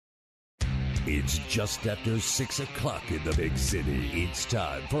It's just after 6 o'clock in the big city. It's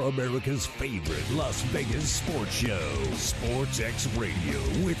time for America's favorite Las Vegas sports show,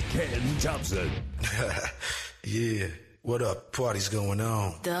 Sportsxradio with Ken Thompson. Yeah, what up? Party's going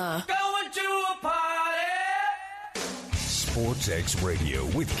on. Duh. Going to a party!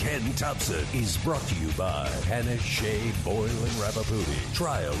 Sportsxradio with Ken Thompson is brought to you by Hannah, Shea, Boyle, and Ravaputi.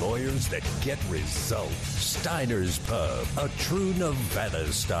 Trial lawyers that get results. Steiner's Pub, a true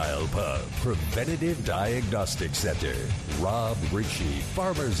Nevada-style pub. Preventative Diagnostic Center. Rob Ritchie,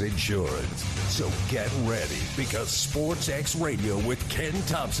 Farmers Insurance. So get ready because Sportsxradio with Ken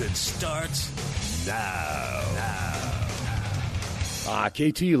Thompson starts now.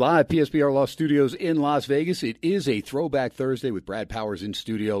 KT Live, PSBR Law Studios in Las Vegas. It is a Throwback Thursday with Brad Powers in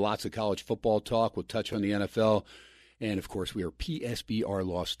studio. Lots of college football talk. We'll touch on the NFL. And, of course, we are PSBR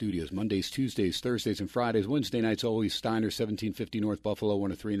Law Studios. Mondays, Tuesdays, Thursdays, and Fridays. Wednesday nights, always Steiner, 1750 North Buffalo,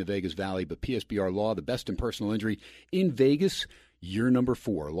 103 in the Vegas Valley. But PSBR Law, the best in personal injury in Vegas, year number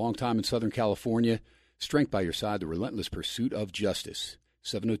 4. Long time in Southern California. Strength by your side, the relentless pursuit of justice.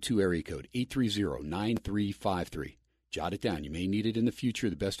 702 area code, 830-9353. Jot it down. You may need it in the future.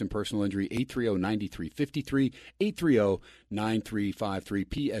 The best in personal injury, 830-9353, 830-9353,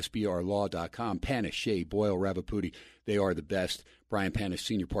 PSBRlaw.com. Panis, Shea, Boyle, Ravaputi. They are the best. Brian Panis,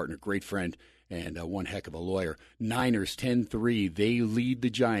 senior partner, great friend, and one heck of a lawyer. Niners 10-3. They lead the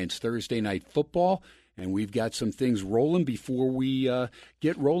Giants Thursday night football, and we've got some things rolling before we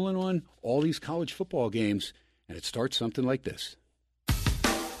get rolling on all these college football games, and it starts something like this.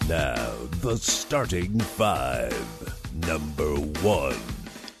 Now, the starting five. Number 1.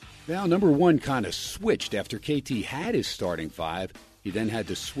 Now, number 1 kind of switched after KT had his starting 5. He then had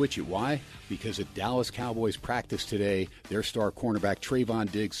to switch it. Why? Because at Dallas Cowboys practice today, their star cornerback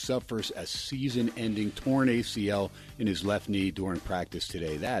Trayvon Diggs suffers a season-ending torn ACL in his left knee during practice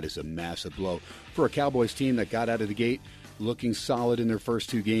today. That is a massive blow for a Cowboys team that got out of the gate looking solid in their first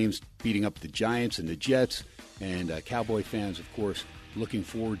 2 games, beating up the Giants and the Jets. And Cowboy fans, of course, looking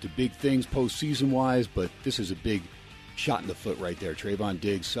forward to big things postseason-wise, but this is a big shot in the foot right there. Trayvon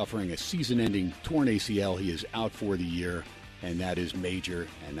Diggs suffering a season-ending torn ACL. He is out for the year, and that is major,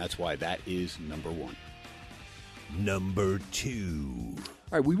 and that's why that is number 1. Number 2. All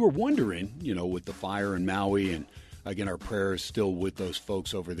right, we were wondering, with the fire in Maui, and again, our prayers still with those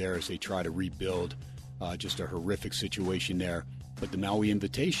folks over there as they try to rebuild. Just a horrific situation there. But the Maui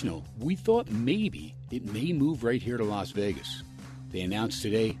Invitational, we thought maybe it may move right here to Las Vegas. They announced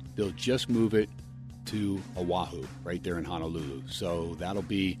today they'll just move it to Oahu, right there in Honolulu. So that'll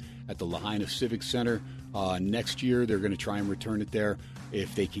be at the Lahaina Civic Center. Next year, they're going to try and return it there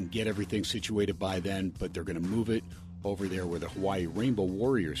if they can get everything situated by then, but they're going to move it over there where the Hawaii Rainbow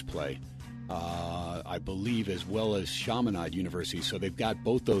Warriors play, I believe, as well as Chaminade University. So they've got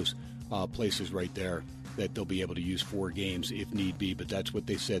both those places right there that they'll be able to use 4 games if need be, but that's what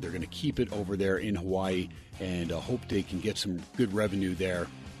they said. They're going to keep it over there in Hawaii and hope they can get some good revenue there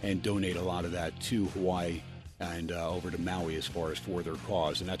and donate a lot of that to Hawaii and over to Maui as far as for their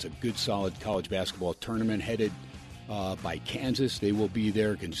cause. And that's a good, solid college basketball tournament headed by Kansas. They will be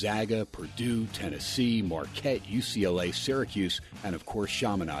there. Gonzaga, Purdue, Tennessee, Marquette, UCLA, Syracuse, and, of course,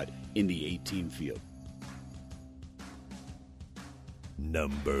 Chaminade in the 18 field.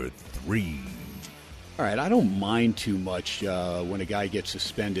 Number 3. All right, I don't mind too much when a guy gets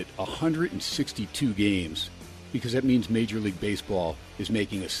suspended 162 games because that means Major League Baseball is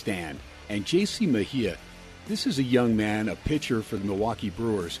making a stand. And J.C. Mejia, this is a young man, a pitcher for the Milwaukee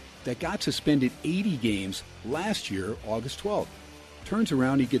Brewers, that got suspended 80 games last year, August 12th. Turns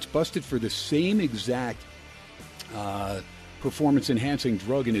around, he gets busted for the same exact performance-enhancing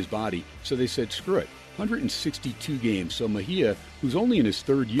drug in his body. So they said, screw it, 162 games. So Mejia, who's only in his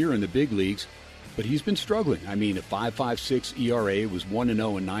 3rd year in the big leagues, but he's been struggling. I mean, a 5.56 ERA, was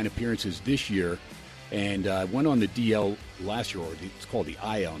 1-0 in 9 appearances this year, and went on the DL last year, or it's called the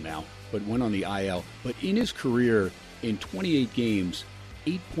IL now, but went on the IL. But in his career, in 28 games,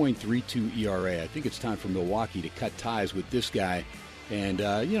 8.32 ERA. I think it's time for Milwaukee to cut ties with this guy. And,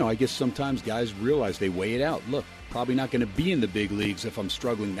 I guess sometimes guys realize they weigh it out. Look, probably not going to be in the big leagues if I'm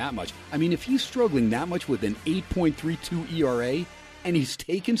struggling that much. I mean, if he's struggling that much with an 8.32 ERA and he's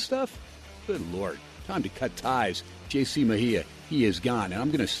taking stuff, good Lord, time to cut ties. J.C. Mejia, he is gone. And I'm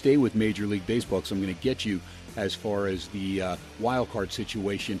going to stay with Major League Baseball because I'm going to get you as far as the wild card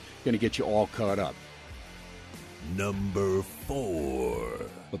situation, going to get you all caught up. Number 4.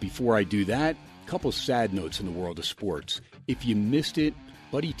 But before I do that, a couple sad notes in the world of sports. If you missed it,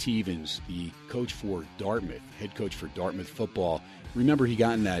 Buddy Tevens, the coach for Dartmouth, head coach for Dartmouth football, remember he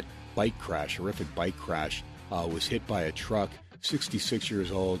got in that horrific bike crash, was hit by a truck, 66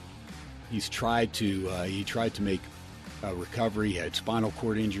 years old. he's tried to make a recovery. He had spinal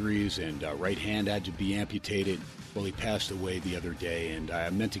cord injuries, and right hand had to be amputated. Well, he passed away the other day, and I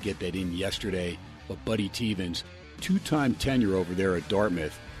meant to get that in yesterday. But Buddy Tevens, two-time tenure over there at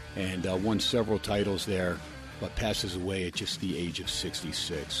Dartmouth, and won several titles there, but passes away at just the age of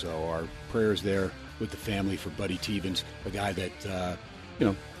 66. So our prayers there with the family for Buddy Tevens, a guy that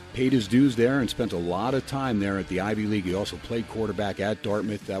paid his dues there and spent a lot of time there at the Ivy League. He also played quarterback at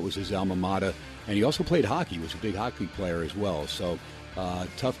Dartmouth. That was his alma mater. And he also played hockey. He was a big hockey player as well. So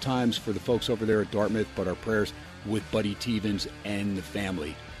tough times for the folks over there at Dartmouth, but our prayers with Buddy Tevens and the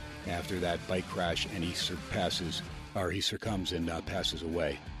family after that bike crash, and he succumbs and passes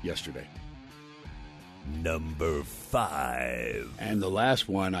away yesterday. Number 5. And the last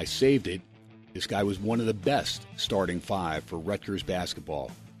one, I saved it. This guy was one of the best starting 5 for Rutgers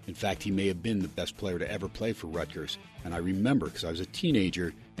basketball. In fact, he may have been the best player to ever play for Rutgers. And I remember because I was a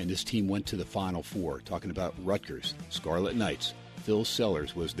teenager and this team went to the Final Four. Talking about Rutgers, Scarlet Knights. Phil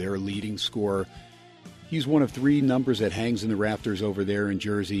Sellers was their leading scorer. He's one of 3 numbers that hangs in the rafters over there in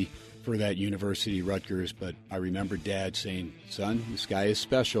Jersey for that University Rutgers. But I remember Dad saying, son, this guy is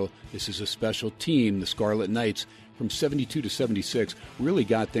special. This is a special team, the Scarlet Knights. From 72 to 76, really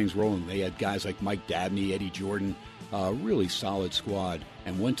got things rolling. They had guys like Mike Dabney, Eddie Jordan, really solid squad,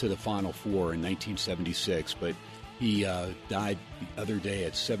 and went to the Final Four in 1976. But he died the other day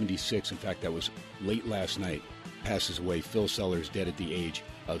at 76. In fact, that was late last night. Passes away. Phil Sellers, dead at the age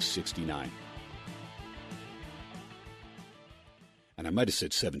of 69. And I might have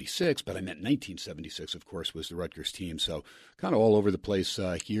said 76, but I meant 1976, of course, was the Rutgers team. So kind of all over the place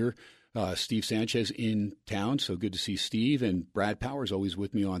here. Steve Sanchez in town, so good to see Steve. And Brad Powers always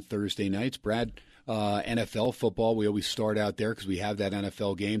with me on Thursday nights. Brad, NFL football, we always start out there because we have that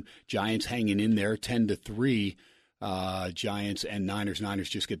NFL game. Giants hanging in there, 10-3. Giants and Niners. Niners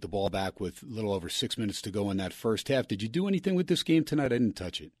just get the ball back with a little over 6 minutes to go in that first half. Did you do anything with this game tonight? I didn't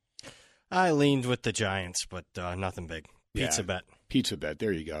touch it. I leaned with the Giants, but nothing big. Pizza bet. Pizza bet.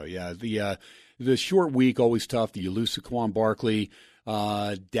 There you go. Yeah, the short week, always tough. You lose Saquon Barkley.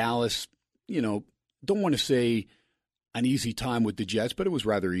 Dallas, don't want to say an easy time with the Jets, but it was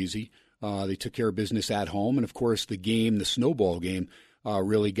rather easy. They took care of business at home. And, of course, the snowball game,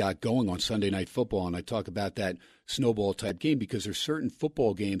 really got going on Sunday Night Football. And I talk about that snowball-type game because there's certain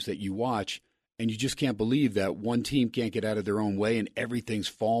football games that you watch and you just can't believe that one team can't get out of their own way and everything's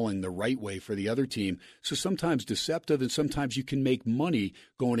falling the right way for the other team. So sometimes deceptive and sometimes you can make money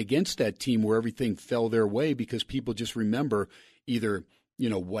going against that team where everything fell their way because people just remember either,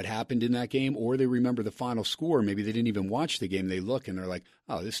 what happened in that game or they remember the final score. Maybe they didn't even watch the game. They look and they're like,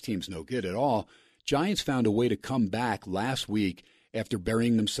 oh, this team's no good at all. Giants found a way to come back last week after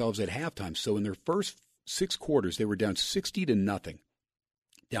burying themselves at halftime. So in their first 6 quarters, they were down 60-0,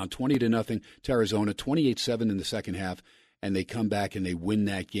 down 20-0 to Arizona, 28-7 in the second half, and they come back and they win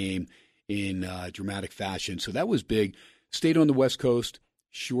that game in dramatic fashion. So that was big. Stayed on the West Coast,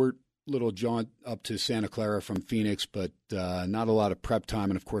 short little jaunt up to Santa Clara from Phoenix, but not a lot of prep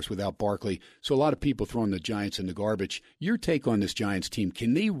time, and of course without Barkley. So a lot of people throwing the Giants in the garbage. Your take on this Giants team,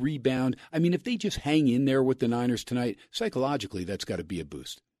 can they rebound? I mean, if they just hang in there with the Niners tonight, psychologically that's got to be a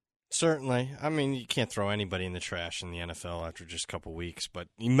boost. Certainly. I mean, you can't throw anybody in the trash in the NFL after just a couple weeks, but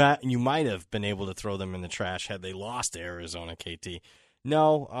you might have been able to throw them in the trash had they lost to Arizona, KT.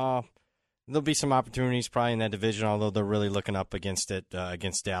 No, there'll be some opportunities probably in that division, although they're really looking up against it,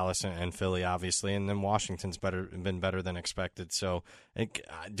 against Dallas and Philly, obviously, and then Washington's been better than expected. So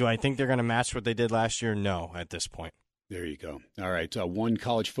do I think they're going to match what they did last year? No, at this point. There you go. All right, one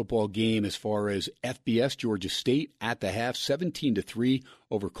college football game as far as FBS, Georgia State at the half, 17-3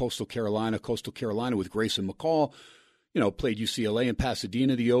 over Coastal Carolina. Coastal Carolina with Grayson McCall, played UCLA and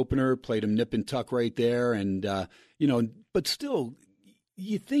Pasadena the opener, played them nip and tuck right there, and but still,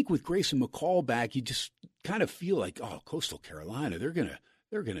 you think with Grayson McCall back, you just kind of feel like, oh, Coastal Carolina, they're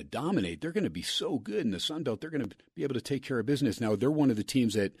gonna dominate. They're gonna be so good in the Sun Belt. They're gonna be able to take care of business. Now they're one of the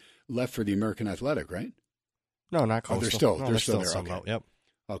teams that left for the American Athletic, right? No, not Coastal. They're still there. Sun Belt, yep.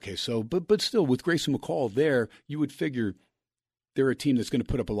 Okay, so but still, with Grayson McCall there, you would figure they're a team that's going to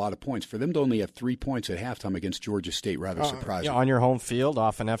put up a lot of points. For them to only have 3 points at halftime against Georgia State, rather surprising. Yeah, on your home field,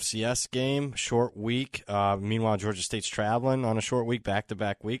 off an FCS game, short week. Meanwhile, Georgia State's traveling on a short week,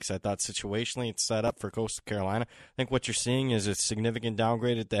 back-to-back weeks. I thought situationally it's set up for Coastal Carolina. I think what you're seeing is a significant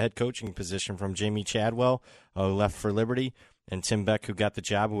downgrade at the head coaching position from Jamie Chadwell, who left for Liberty, and Tim Beck, who got the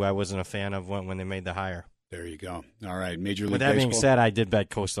job, who I wasn't a fan of when they made the hire. There you go. All right, Major League With that Baseball. being said, I did bet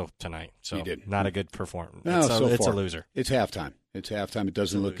Coastal tonight, so you did. Not a good performance. No, it's a loser. It's halftime. It's halftime. It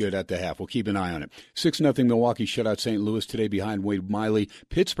doesn't look good at the half. We'll keep an eye on it. 6-0 Milwaukee shut out St. Louis today behind Wade Miley.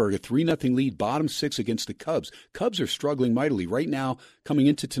 Pittsburgh, a 3-0 lead, bottom 6 against the Cubs. Cubs are struggling mightily. Right now, coming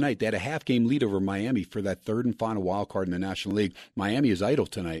into tonight, they had a half-game lead over Miami for that third and final wild card in the National League. Miami is idle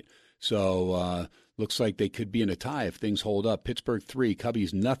tonight, so looks like they could be in a tie if things hold up. Pittsburgh 3,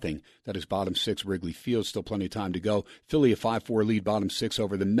 Cubbies nothing. That is bottom 6, Wrigley Field. Still plenty of time to go. Philly a 5-4 lead, bottom 6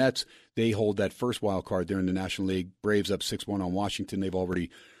 over the Mets. They hold that first wild card there in the National League. Braves up 6-1 on Washington. They've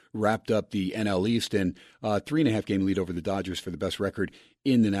already wrapped up the NL East, and 3.5 game lead over the Dodgers for the best record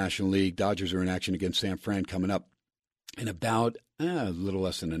in the National League. Dodgers are in action against San Fran coming up in about a little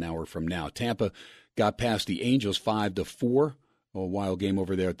less than an hour from now. Tampa got past the Angels 5-4. A wild game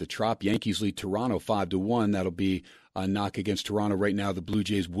over there at the Trop. Yankees lead Toronto 5-1. That'll be a knock against Toronto. Right now, the Blue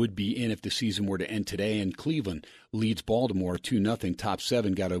Jays would be in if the season were to end today. And Cleveland leads Baltimore 2-0. Top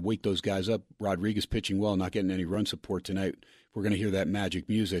 7. Got to wake those guys up. Rodriguez pitching well, not getting any run support tonight. We're going to hear that magic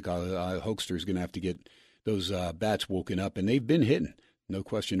music. Hoekster's going to have to get those bats woken up. And they've been hitting. No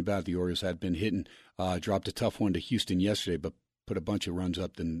question about it. The Orioles had been hitting. Dropped a tough one to Houston yesterday, but put a bunch of runs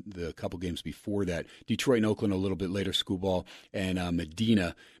up than the couple games before that. Detroit and Oakland a little bit later, Scooball and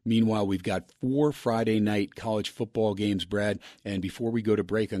Medina. Meanwhile, we've got 4 Friday night college football games, Brad. And before we go to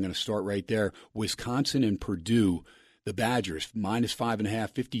break, I'm going to start right there. Wisconsin and Purdue, the Badgers,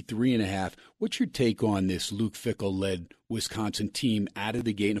 -5.5, 53.5. What's your take on this Luke Fickell-led Wisconsin team out of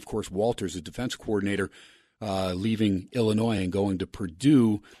the gate? And, of course, Walters, the defense coordinator, leaving Illinois and going to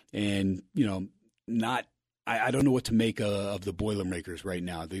Purdue and, I don't know what to make of the Boilermakers right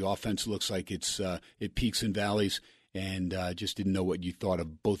now. The offense looks like it peaks and valleys, and just didn't know what you thought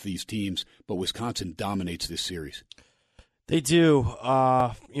of both these teams. But Wisconsin dominates this series. They do.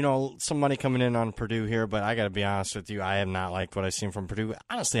 Some money coming in on Purdue here, but I got to be honest with you. I have not liked what I've seen from Purdue.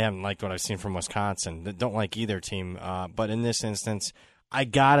 Honestly, I haven't liked what I've seen from Wisconsin. Don't like either team. But in this instance, I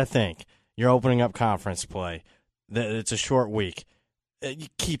got to think you're opening up conference play. It's a short week. You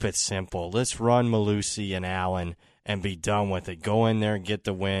keep it simple. Let's run Malusi and Allen and be done with it. Go in there and get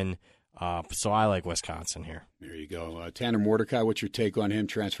the win. So I like Wisconsin here. There you go. Tanner Mordecai, what's your take on him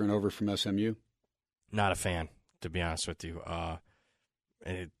transferring over from SMU? Not a fan, to be honest with you.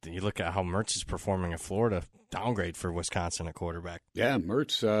 You look at how Mertz is performing at Florida, downgrade for Wisconsin at quarterback. Yeah,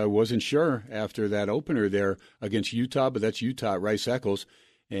 Mertz wasn't sure after that opener there against Utah, but that's Utah at Rice-Eccles.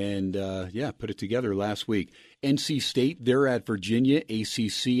 And, put it together last week. NC State, they're at Virginia,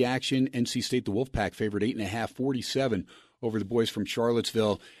 ACC action. NC State, the Wolfpack, favored 8.5, 47 over the boys from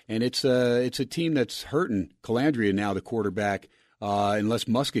Charlottesville. And it's a team that's hurting. Calandria now the quarterback, unless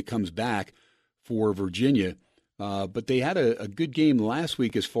Musket comes back for Virginia. But they had a good game last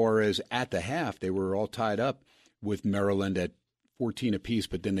week as far as at the half. They were all tied up with Maryland at 14 apiece,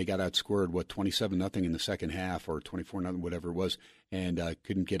 but then they got outscored, 27-0 in the second half, or 24-0, whatever it was, and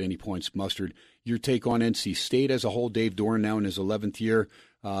couldn't get any points mustered. Your take on NC State as a whole? Dave Doran now in his 11th year.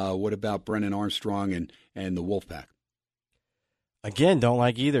 What about Brennan Armstrong and the Wolfpack? Again, don't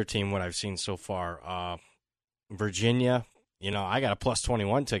like either team, what I've seen so far. Virginia, I got a plus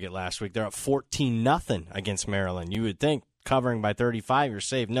 21 ticket last week. They're up 14-0 against Maryland. You would think covering by 35, you're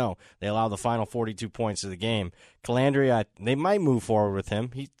safe. No, they allow the final 42 points of the game. Calandria, they might move forward with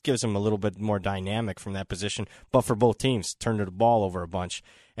him. He gives them a little bit more dynamic from that position, but for both teams, turned the ball over a bunch.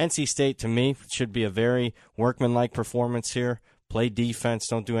 NC State, to me, should be a very workmanlike performance here. Play defense,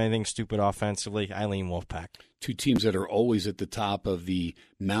 don't do anything stupid offensively. I lean Wolfpack. Two teams that are always at the top of the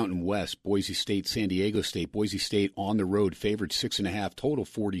Mountain West, Boise State, San Diego State. Boise State on the road, favored 6.5, total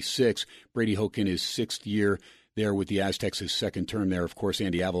 46. Brady Hoke in his 6th year there with the Aztecs, his second term there. Of course,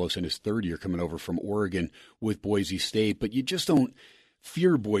 Andy Avalos in his 3rd year coming over from Oregon with Boise State. But you just don't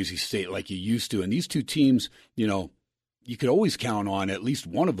fear Boise State like you used to. And these two teams, you could always count on at least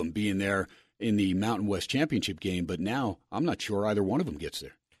one of them being there in the Mountain West Championship game. But now I'm not sure either one of them gets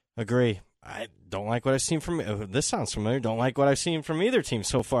there. Agree. I don't like what I've seen from this sounds familiar. Don't like what I've seen from either team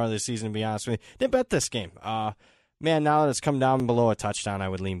so far this season, to be honest with you. Didn't bet this game. Now that it's come down below a touchdown, I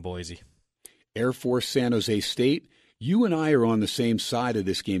would lean Boise. Air Force, San Jose State. You and I are on the same side of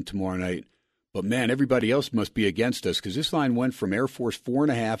this game tomorrow night. But, man, everybody else must be against us because this line went from Air Force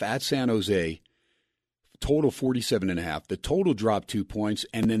 4.5 at San Jose, total 47.5. The total dropped 2 points,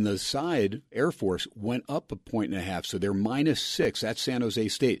 and then the side, Air Force, went up 1.5 points. So they're -6 at San Jose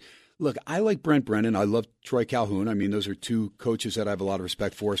State. Look, I like Brent Brennan. I love Troy Calhoun. I mean, those are two coaches that I have a lot of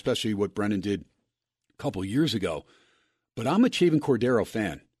respect for, especially what Brennan did a couple years ago. But I'm a Chavin Cordero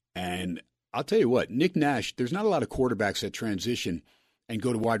fan, and I'll tell you what, Nick Nash, there's not a lot of quarterbacks that transition and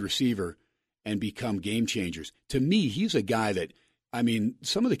go to wide receiver and become game changers. To me, he's a guy that,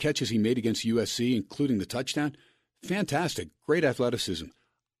 some of the catches he made against USC, including the touchdown, fantastic, great athleticism.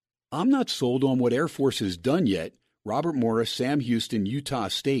 I'm not sold on what Air Force has done yet. Robert Morris, Sam Houston, Utah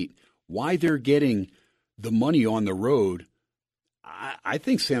State, why they're getting the money on the road. I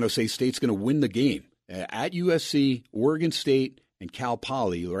think San Jose State's going to win the game at USC, Oregon State, and Cal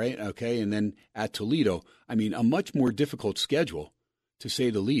Poly, right? Okay, and then at Toledo. I mean, a much more difficult schedule, to say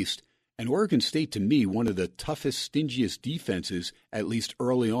the least. And Oregon State, to me, one of the toughest, stingiest defenses, at least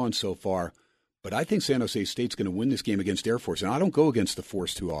early on so far. But I think San Jose State's going to win this game against Air Force, and I don't go against the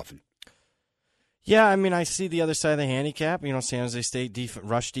Force too often. Yeah, I mean, I see the other side of the handicap. San Jose State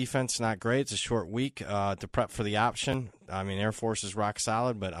rush defense, not great. It's a short week to prep for the option. I mean, Air Force is rock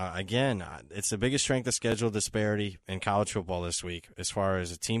solid, but again, it's the biggest strength of schedule disparity in college football this week. As far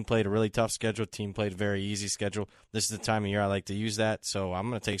as a team played a really tough schedule, team played a very easy schedule. This is the time of year I like to use that, so I'm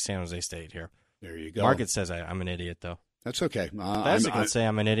going to take San Jose State here. There you go. Market says I'm an idiot, though. That's okay. Fez can say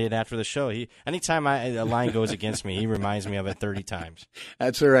I'm an idiot after the show. Anytime a line goes against me, he reminds me of it 30 times.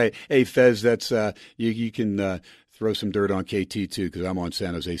 That's all right. Hey, Fez, that's you can throw some dirt on KT too, because I'm on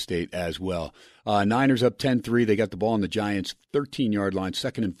San Jose State as well. Niners up 10-3. They got the ball on the Giants' 13-yard line,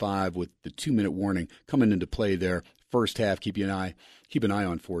 2nd and 5 with the 2-minute warning coming into play there. First half, keep an eye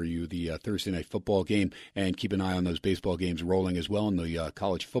on for you the Thursday night football game, and keep an eye on those baseball games rolling as well in the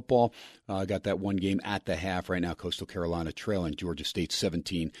college football. Got that one game at the half right now. Coastal Carolina trailing Georgia State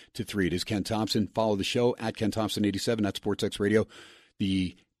 17-3. It is Ken Thompson. Follow the show at Ken Thompson 87 at SportsXradio.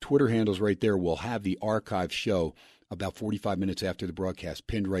 The Twitter handles right there will have the archive show about 45 minutes after the broadcast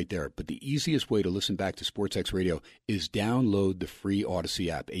pinned right there. But the easiest way to listen back to SportsXradio is download the free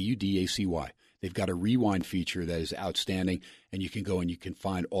Odyssey app, AUDACY. They've got a rewind feature that is outstanding, and you can go and you can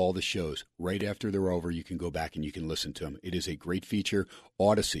find all the shows. Right after they're over, you can go back and you can listen to them. It is a great feature.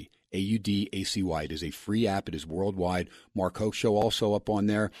 Odyssey, AUDACY. It is a free app. It is worldwide. Mark Hoke Show also up on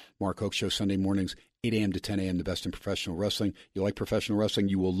there. Mark Hoke Show Sunday mornings, 8 a.m. to 10 a.m., the best in professional wrestling. You like professional wrestling,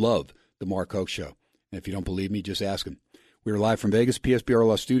 you will love the Mark Hoke Show. And if you don't believe me, just ask him. We are live from Vegas, PSBR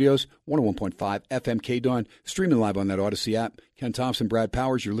Law Studios, 101.5 FM KDAWN, streaming live on that Odyssey app. Ken Thompson, Brad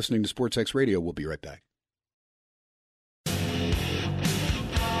Powers, you're listening to SportsXradio. We'll be right back.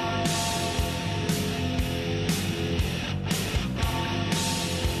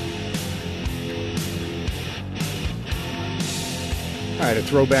 All right, a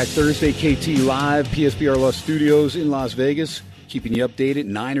Throwback Thursday, KT Live, PSBR Law Studios in Las Vegas. Keeping you updated.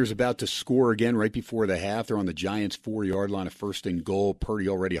 Niners about to score again right before the half. They're on the Giants' 4-yard line, a 1st and goal. Purdy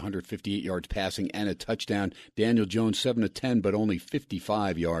already 158 yards passing and a touchdown. Daniel Jones 7 of 10, but only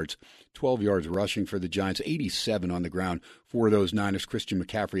 55 yards. 12 yards rushing for the Giants, 87 on the ground for those Niners. Christian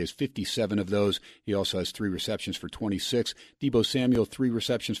McCaffrey has 57 of those. He also has 3 receptions for 26. Deebo Samuel, 3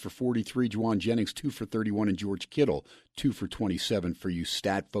 receptions for 43. Juwan Jennings, 2 for 31. And George Kittle, 2 for 27 for you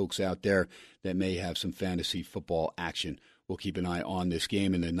stat folks out there that may have some fantasy football action. We'll keep an eye on this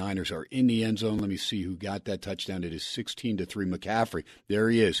game, and the Niners are in the end zone. Let me see who got that touchdown. It is 16-3 McCaffrey. There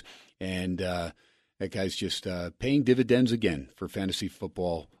he is. And that guy's just paying dividends again for fantasy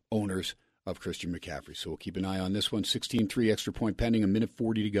football owners of Christian McCaffrey. So we'll keep an eye on this one. 16-3 extra point pending,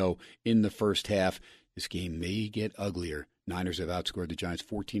 1:40 to go in the first half. This game may get uglier. Niners have outscored the Giants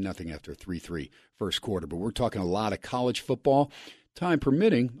 14-0 after a 3-3 first quarter. But we're talking a lot of college football. Time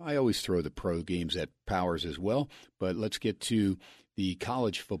permitting, I always throw the pro games at Powers as well, but let's get to the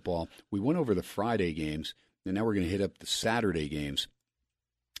college football. We went over the Friday games, and now we're going to hit up the Saturday games.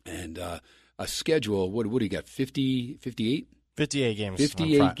 And a schedule, what do you got, 50, 58? 58 games.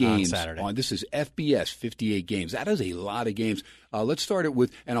 58 games on Saturday. This is FBS, 58 games. That is a lot of games. Let's start it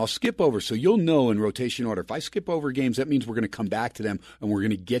with, and I'll skip over, so you'll know in rotation order. If I skip over games, that means we're going to come back to them, and we're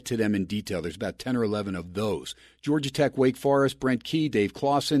going to get to them in detail. There's about 10 or 11 of those. Georgia Tech, Wake Forest, Brent Key, Dave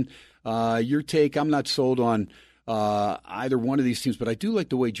Clawson. Your take, I'm not sold on either one of these teams, but I do like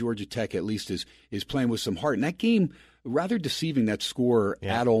the way Georgia Tech at least is playing with some heart. And that game, rather deceiving, that score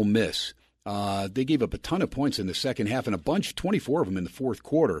at Ole Miss. They gave up a ton of points in the second half and a bunch, 24 of them in the fourth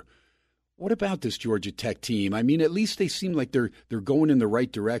quarter. What about this Georgia Tech team? I mean, at least they seem like they're going in the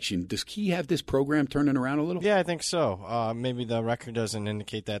right direction. Does Key have this program turning around a little? Yeah, I think so. Maybe the record doesn't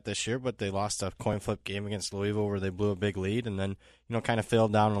indicate that this year, but they lost a coin flip game against Louisville where they blew a big lead, and then kind of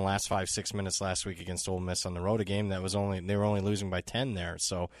failed down in the last 5-6 minutes last week against Ole Miss on the road. A game that they were only losing by 10 there.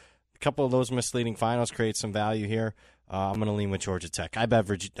 So a couple of those misleading finals create some value here. I'm going to lean with Georgia Tech. I bet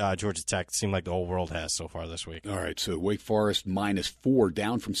Georgia Tech seemed like the whole world has so far this week. All right, so Wake Forest -4,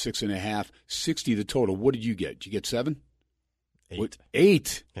 down from 6.5, 60 the total. What did you get? Did you get 7? 8.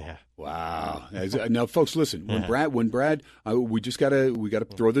 8? Yeah. Wow. Now, folks, listen. When Brad, we gotta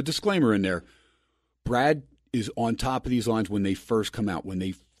throw the disclaimer in there. Brad is on top of these lines when they first come out. When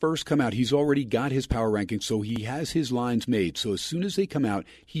they first come out, he's already got his power rankings, so he has his lines made. So as soon as they come out,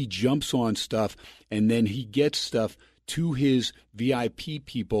 he jumps on stuff, and then he gets stuff to his VIP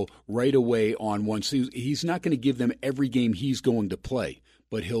people right away on one. So he's not going to give them every game he's going to play,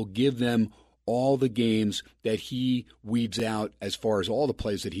 but he'll give them all the games that he weeds out as far as all the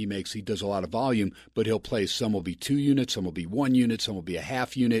plays that he makes. He does a lot of volume, but he'll play. Some will be 2 units, some will be 1 unit, some will be a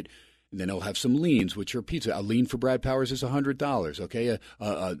half unit. And then he'll have some leans, which are pizza. A lean for Brad Powers is $100. Okay,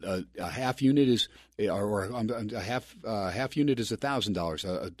 a half unit is, or a half unit is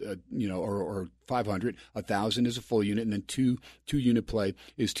 $1,000. Or 500. 1,000 is a full unit, and then two unit play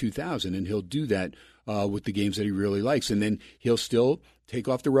is 2,000. And he'll do that with the games that he really likes, and then he'll still take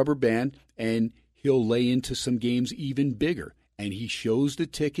off the rubber band and he'll lay into some games even bigger. And he shows the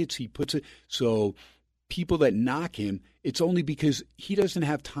tickets. He puts it so. People that knock him, it's only because he doesn't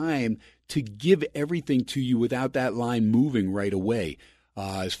have time to give everything to you without that line moving right away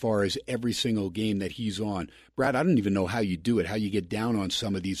as far as every single game that he's on. Brad, I don't even know how you do it, how you get down on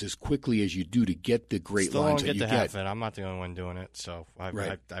some of these as quickly as you do to get the great lines that you get. Half it. I'm not the only one doing it, so I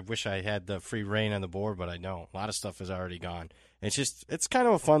wish I had the free reign on the board, but I don't. A lot of stuff is already gone. It's kind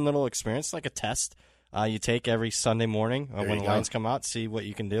of a fun little experience, like a test you take every Sunday morning when the lines come out, see what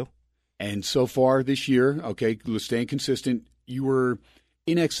you can do. And so far this year, okay, staying consistent, you were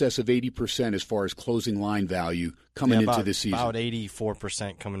in excess of 80% as far as closing line value coming into this season. About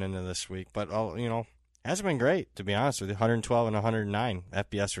 84% coming into this week. But, hasn't been great, to be honest with you. 112 and 109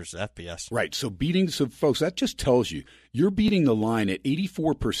 FBS versus FBS. Right. So folks, that just tells you you're beating the line at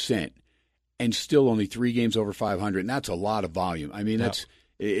 84% and still only 3 games over 500. And that's a lot of volume. I mean, it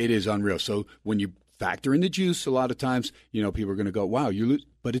is unreal. So when you factor in the juice, a lot of times, people are going to go, wow, you lose.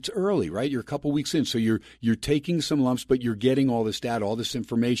 But it's early, right? You're a couple weeks in, so you're taking some lumps, but you're getting all this data, all this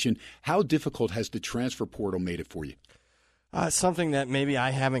information. How difficult has the transfer portal made it for you? Something that maybe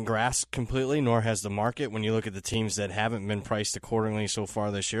I haven't grasped completely, nor has the market. When you look at the teams that haven't been priced accordingly so far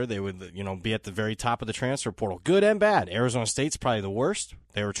this year, they would, be at the very top of the transfer portal, good and bad. Arizona State's probably the worst.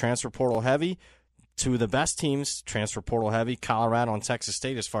 They were transfer portal heavy. 2 of the best teams, transfer portal heavy, Colorado and Texas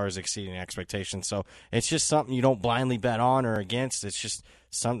State, as far as exceeding expectations. So it's just something you don't blindly bet on or against. It's just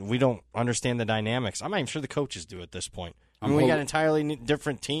something we don't understand the dynamics. I'm not even sure the coaches do at this point. I mean, we got an entirely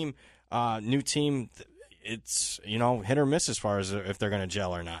different team, new team. It's, hit or miss as far as if they're going to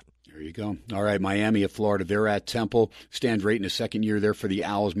gel or not. There you go. All right, Miami of Florida. They're at Temple. Stan Drayton, his second year there for the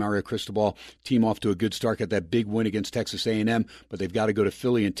Owls. Mario Cristobal, team off to a good start. Got that big win against Texas A&M, but they've got to go to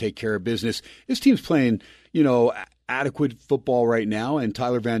Philly and take care of business. This team's playing, adequate football right now, and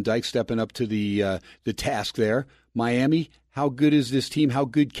Tyler Van Dyke stepping up to the task there. Miami, how good is this team? How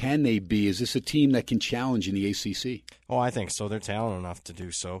good can they be? Is this a team that can challenge in the ACC? Oh, I think so. They're talented enough to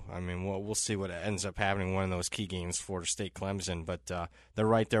do so. I mean, we'll see what ends up happening in one of those key games, Florida State, Clemson. But they're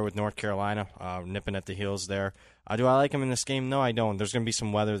right there with North Carolina, nipping at the heels there. Do I like them in this game? No, I don't. There's going to be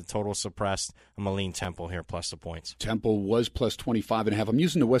some weather. The total suppressed. I'm going to lean Temple here, plus the points. Temple was plus 25.5. I'm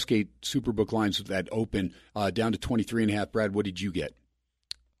using the Westgate Superbook lines that open down to 23.5. Brad, what did you get?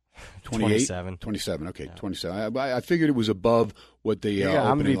 27. 27, okay, yeah. 27. I figured it was above what the opening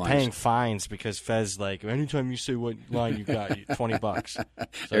I'm going to be lines. paying fines because Fez, anytime you say what line you got, $20. So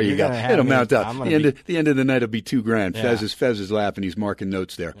there you go. It'll mount up. The end of the night will be $2,000. Yeah. Fez is laughing. He's marking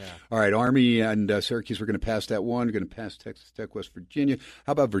notes there. Yeah. All right, Army and Syracuse, we're going to pass that one. We're going to pass Texas Tech, West Virginia.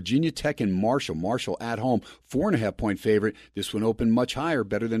 How about Virginia Tech and Marshall? Marshall at home, 4.5-point favorite. This one opened much higher,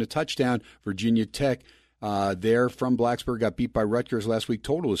 better than a touchdown. Virginia Tech. There from Blacksburg, got beat by Rutgers last week.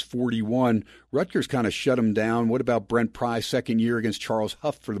 Total is 41. Rutgers kind of shut him down. What about Brent Pry, second year against Charles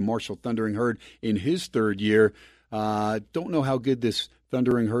Huff for the Marshall Thundering Herd in his third year? Don't know how good this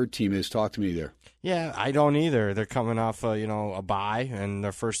Thundering Herd team is. Talk to me there. Yeah, I don't either. They're coming off a bye, and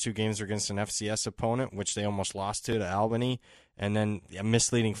their first 2 games are against an FCS opponent, which they almost lost to Albany, and then a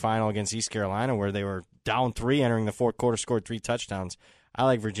misleading final against East Carolina where they were down 3 entering the fourth quarter, scored 3 touchdowns. I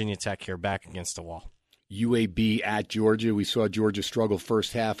like Virginia Tech here, back against the wall. UAB at Georgia. We saw Georgia struggle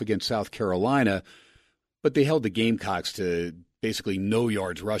first half against South Carolina, but they held the Gamecocks to basically no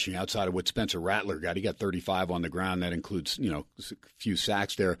yards rushing outside of what Spencer Rattler got. He got 35 on the ground. That includes, a few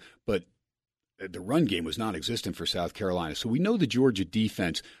sacks there, but the run game was non-existent for South Carolina. So we know the Georgia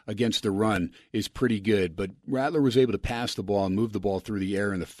defense against the run is pretty good, but Rattler was able to pass the ball and move the ball through the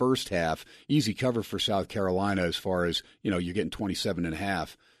air in the first half. Easy cover for South Carolina as far as, you're getting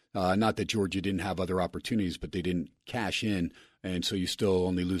 27.5. Not that Georgia didn't have other opportunities, but they didn't cash in, and so you still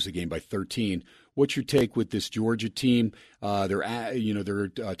only lose the game by 13. What's your take with this Georgia team? They're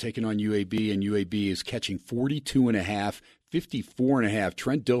taking on UAB, and UAB is catching 42.5, 54.5.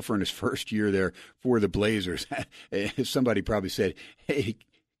 Trent Dilfer in his first year there for the Blazers. Somebody probably said, "Hey,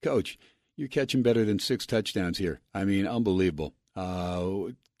 Coach, you're catching better than 6 touchdowns here. I mean, unbelievable.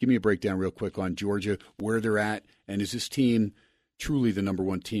 Give me a breakdown real quick on Georgia, where they're at, and is this team truly the number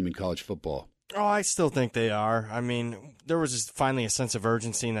 1 team in college football? Oh, I still think they are. I mean, there was finally a sense of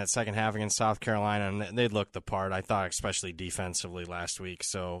urgency in that second half against South Carolina, and they looked the part, I thought, especially defensively last week.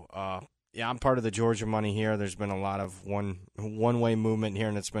 So, yeah, I'm part of the Georgia money here. There's been a lot of one-way movement here,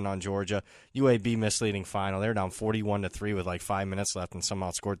 and it's been on Georgia. UAB misleading final. They're down 41-3 with like 5 minutes left and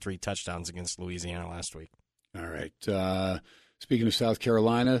somehow scored 3 touchdowns against Louisiana last week. All right. Speaking of South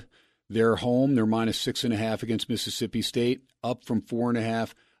Carolina, they're home. They're minus 6.5 against Mississippi State, up from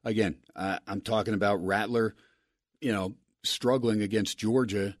 4.5. Again, I'm talking about Rattler, struggling against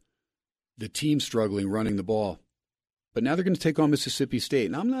Georgia, the team struggling running the ball. But now they're going to take on Mississippi State.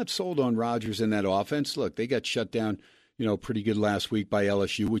 And I'm not sold on Rodgers in that offense. Look, they got shut down, pretty good last week by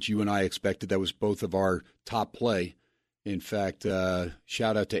LSU, which you and I expected. That was both of our top play. In fact,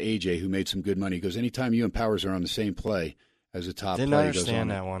 shout out to AJ, who made some good money. He goes, anytime you and Powers are on the same play as a top play. Didn't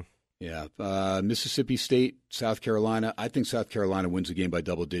understand that one. Yeah. Mississippi State, South Carolina. I think South Carolina wins the game by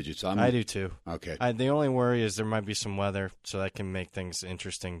double digits. I do too. Okay. The only worry is there might be some weather, so that can make things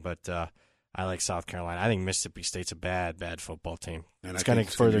interesting. But I like South Carolina. I think Mississippi State's a bad football team. And it's going to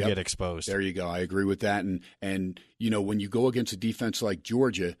further get exposed. There you go. I agree with that. And when you go against a defense like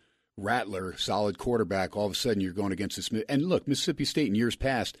Georgia, Rattler, solid quarterback, all of a sudden you're going against this. And look, Mississippi State in years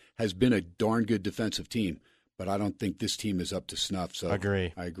past has been a darn good defensive team. But I don't think this team is up to snuff. So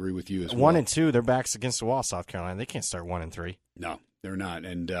agree. I agree with you as well. 1 and 2, their backs against the wall. South Carolina, they can't start 1 and 3. No, they're not.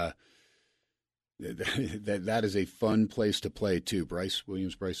 And that is a fun place to play too.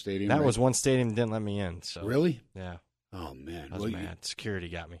 Williams-Brice Stadium. That right? was one stadium that didn't let me in. So really? Yeah. Oh man, I was mad. Security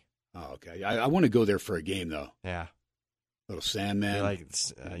got me. Oh, okay. I want to go there for a game though. Yeah. Little Sandman.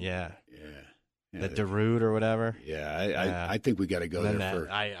 Yeah. Yeah, the DeRute or whatever. Yeah, I think we got to go there.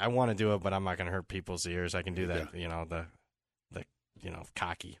 I want to do it, but I'm not going to hurt people's ears. I can do that. Yeah. The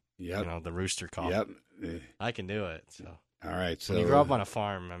cocky. Yep. The rooster call. Yep. I can do it. So. All right. So when you grow up on a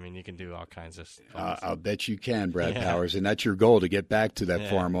farm, I mean, you can do all kinds of stuff. I'll bet you can, Brad Powers, and that's your goal, to get back to that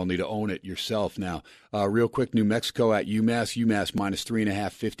farm, only to own it yourself now. Real quick, New Mexico at UMass. UMass minus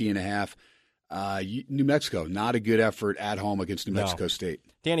 3.5, 50.5. New Mexico, not a good effort at home against New Mexico State.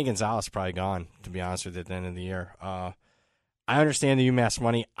 Danny Gonzalez probably gone, to be honest with you, at the end of the year. I understand the UMass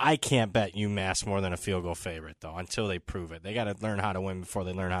money. I can't bet UMass more than a field goal favorite, though, until they prove it. They got to learn how to win before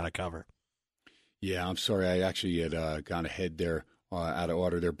they learn how to cover. Yeah, I'm sorry. I actually had gone ahead there out of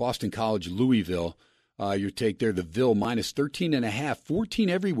order there. Boston College, Louisville. Your take there, the Ville minus 13.5. 14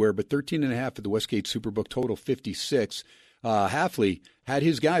 everywhere, but 13.5 at the Westgate Superbook, total 56. Hafley had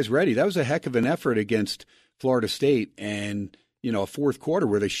his guys ready. That was a heck of an effort against Florida State, and a fourth quarter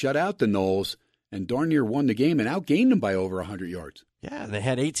where they shut out the Noles and darn near won the game and outgained them by over 100 yards. Yeah, they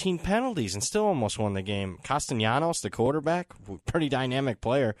had 18 penalties and still almost won the game. Castellanos, the quarterback, pretty dynamic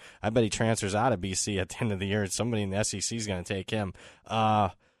player. I bet he transfers out of BC at the end of the year. Somebody in the SEC is going to take him.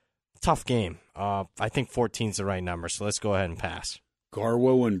 Tough game. I think 14's the right number, so let's go ahead and pass.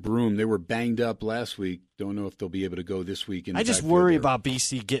 Garwo and Broome, they were banged up last week. Don't know if they'll be able to go this week. I just worry about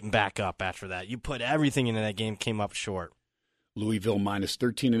BC getting back up after that. You put everything into that game, came up short. Louisville minus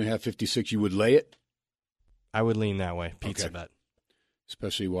 13.5, 56. You would lay it? I would lean that way. Pizza bet.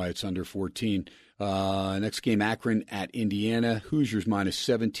 Especially why it's under 14. Next game, Akron at Indiana. Hoosiers minus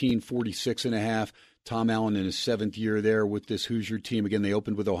 17, 46.5. Tom Allen in his 7th year there with this Hoosier team. Again, they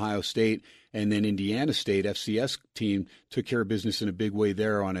opened with Ohio State, and then Indiana State, FCS team, took care of business in a big way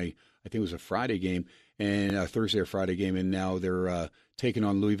there on I think it was a Friday game, and a Thursday or Friday game, and now they're taking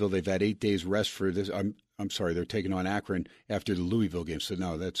on Louisville. They've had 8 days rest for this. I'm sorry, they're taking on Akron after the Louisville game. So,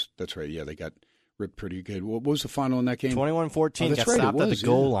 no, that's right. Yeah, they got ripped pretty good. What was the final in that game? 21-14. Got stopped at the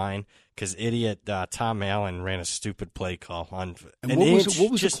goal line because idiot Tom Allen ran a stupid play call. And what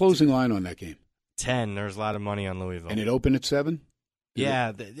was the closing line on that game? 10. There was a lot of money on Louisville. And it opened at 7?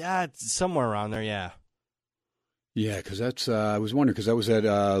 Yeah, somewhere around there, yeah. Yeah, because that's I was wondering because that was at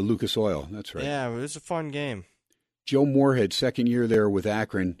Lucas Oil. That's right. Yeah, it was a fun game. Joe Moorhead, 2nd year there with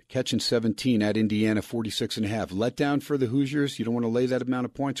Akron, catching 17 at Indiana, 46.5. Letdown for the Hoosiers? You don't want to lay that amount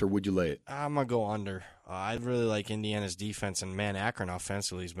of points, or would you lay it? I'm going to go under. I really like Indiana's defense, and, man, Akron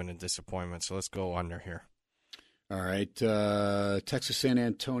offensively has been a disappointment, so let's go under here. All right, Texas San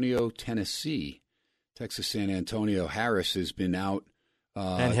Antonio, Tennessee. Texas San Antonio, Harris has been out.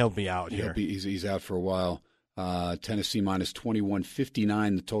 And he'll be out here. He's out for a while. Tennessee minus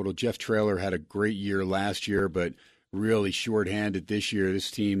 21.59 the total. Jeff Traylor had a great year last year, but really shorthanded this year. This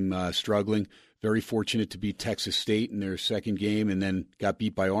team struggling. Very fortunate to beat Texas State in their second game, and then got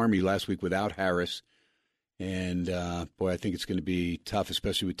beat by Army last week without Harris. And, boy, I think it's going to be tough,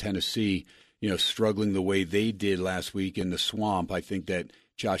 especially with Tennessee, struggling the way they did last week in the swamp. I think that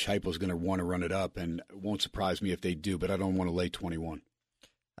Josh Heupel is going to want to run it up, and it won't surprise me if they do, but I don't want to lay 21.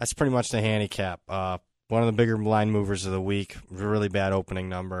 That's pretty much the handicap. One of the bigger line movers of the week, really bad opening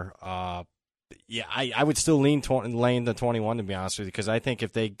number. Yeah, I would still lean laying the 21, to be honest with you, because I think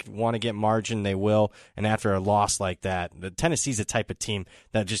if they want to get margin, they will. And after a loss like that, the Tennessee's the type of team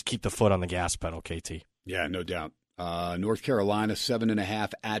that just keep the foot on the gas pedal, KT. Yeah, no doubt. North Carolina,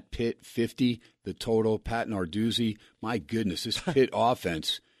 7.5 at Pitt, 50. The total, Pat Narduzzi. My goodness, this Pitt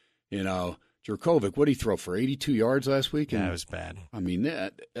offense, Jurkovic, what did he throw for 82 yards last week? Yeah, it was bad. I mean,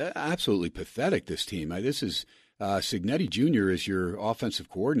 absolutely pathetic, this team. This is Signetti Jr. is your offensive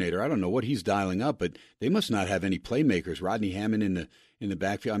coordinator. I don't know what he's dialing up, but they must not have any playmakers. Rodney Hammond in the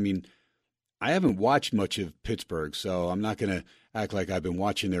backfield. I mean, I haven't watched much of Pittsburgh, so I'm not going to act like I've been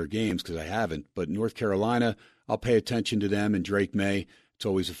watching their games because I haven't. But North Carolina, I'll pay attention to them, and Drake May. It's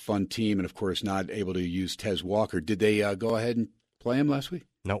always a fun team, and, of course, not able to use Tez Walker. Did they go ahead and play him last week?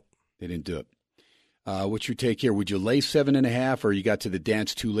 Nope. They didn't do it. What's your take here? Would you lay 7.5, or you got to the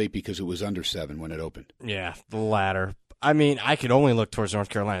dance too late because it was under 7 when it opened? Yeah, the latter. I mean, I could only look towards North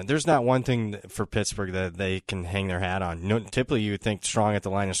Carolina. There's not one thing for Pittsburgh that they can hang their hat on. Typically, you would think strong at the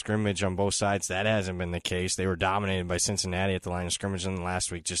line of scrimmage on both sides. That hasn't been the case. They were dominated by Cincinnati at the line of scrimmage, and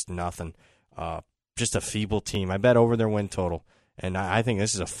last week, just nothing. Just a feeble team. I bet over their win total, and I think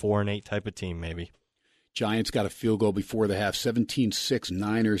this is a 4-8 type of team, maybe. Giants got a field goal before the half, 17-6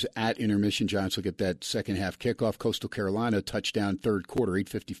 Niners at intermission. Giants will get that second half kickoff. Coastal Carolina touchdown third quarter,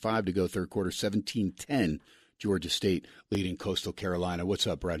 8:55 to go third quarter, 17-10 Georgia State leading Coastal Carolina. What's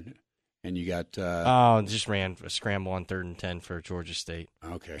up, Brett? And you got... just ran a scramble on 3rd and 10 for Georgia State.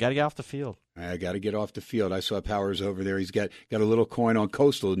 Okay. Got to get off the field. I got to get off the field. I saw Powers over there. He's got a little coin on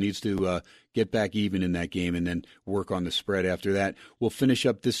Coastal. Needs to get back even in that game and then work on the spread after that. We'll finish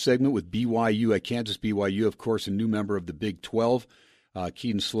up this segment with BYU at Kansas. BYU, of course, a new member of the Big 12.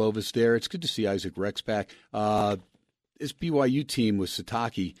 Keaton Slovis there. It's good to see Isaac Rex back. This BYU team with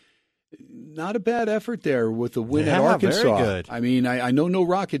Satake, not a bad effort there with the win at Arkansas. Very good. I mean, I know no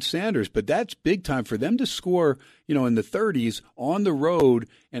Rocket Sanders, but that's big time for them to score, in the 30s on the road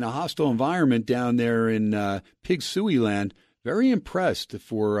in a hostile environment down there in Pig Sooie land. Very impressed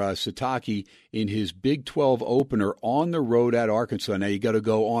for Satake in his Big 12 opener on the road at Arkansas. Now you got to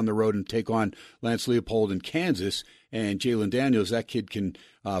go on the road and take on Lance Leopold in Kansas, and Jalen Daniels. That kid can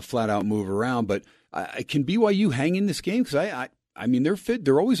flat out move around. But can BYU hang in this game? Because I mean, they're fit.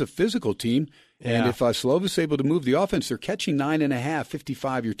 They're always a physical team. And if Slovis is able to move the offense, they're catching 9.5,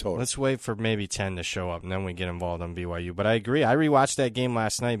 55 your total. Let's wait for maybe 10 to show up, and then we get involved on BYU. But I agree. I rewatched that game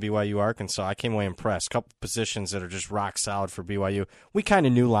last night, BYU-Arkansas. I came away impressed. Couple positions that are just rock solid for BYU. We kind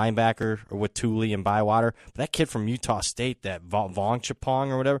of knew linebacker with Thule and Bywater. But that kid from Utah State, that Vong Chapong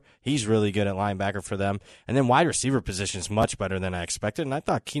or whatever, he's really good at linebacker for them. And then wide receiver position is much better than I expected. And I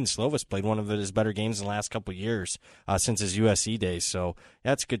thought Keaton Slovis played one of his better games in the last couple of years since his USC days. So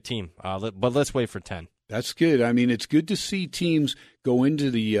that's a good team. But let's wait for 10. That's good. I mean, it's good to see teams go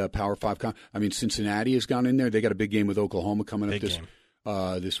into the Power 5. I mean, Cincinnati has gone in there. They got a big game with Oklahoma coming up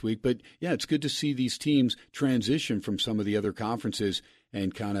this week. But, yeah, it's good to see these teams transition from some of the other conferences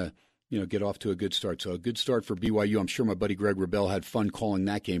and kind of, get off to a good start. So a good start for BYU. I'm sure my buddy Greg Rebell had fun calling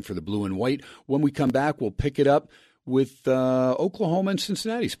that game for the blue and white. When we come back, we'll pick it up with Oklahoma and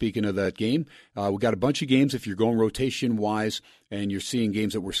Cincinnati. Speaking of that game, we got a bunch of games. If you're going rotation-wise and you're seeing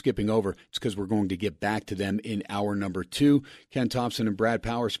games that we're skipping over, it's because we're going to get back to them in hour number 2. Ken Thompson and Brad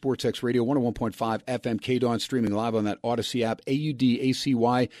Power, SportsXradio, 101.5 FM, KDAWN, streaming live on that Odyssey app,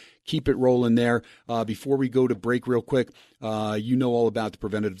 AUDACY. Keep it rolling there. Before we go to break real quick, you know all about the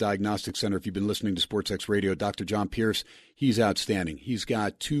Preventative Diagnostic Center. If you've been listening to SportsXradio, Dr. John Pierce, he's outstanding. He's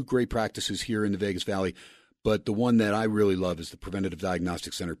got 2 great practices here in the Vegas Valley. But the one that I really love is the Preventative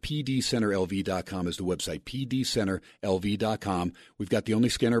Diagnostic Center. PDCenterLV.com is the website, PDCenterLV.com. We've got the only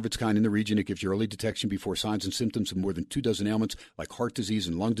scanner of its kind in the region. It gives you early detection before signs and symptoms of more than 24 ailments like heart disease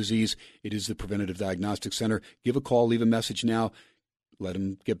and lung disease. It is the Preventative Diagnostic Center. Give a call, leave a message now. Let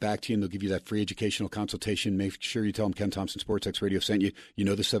them get back to you, and they'll give you that free educational consultation. Make sure you tell them Ken Thompson SportsXradio sent you. You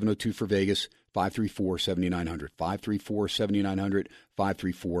know the 702 for Vegas, 534-7900, 534-7900,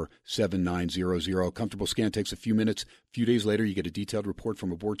 534-7900. Comfortable scan takes a few minutes. A few days later, you get a detailed report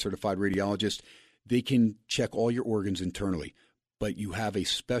from a board-certified radiologist. They can check all your organs internally, but you have a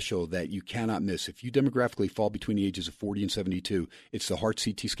special that you cannot miss. If you demographically fall between the ages of 40 and 72, it's the heart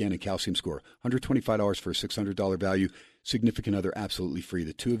CT scan and calcium score. $125 for a $600 value. Significant other absolutely free.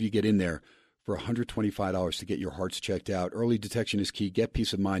 The 2 of you get in there for $125 to get your hearts checked out. Early detection is key. Get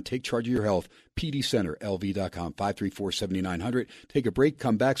peace of mind. Take charge of your health. PDCenterLV.com, 534-7900. Take a break.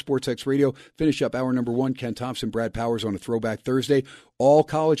 Come back. SportsX Radio. Finish up hour number 1. Ken Thompson, Brad Powers on a Throwback Thursday. All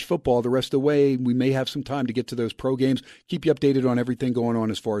college football the rest of the way. We may have some time to get to those pro games. Keep you updated on everything going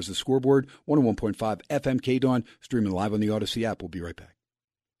on as far as the scoreboard. 101.5 FM KDAWN. Streaming live on the Odyssey app. We'll be right back.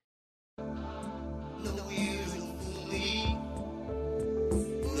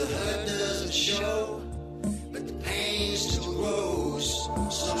 Show, but the pain still grows.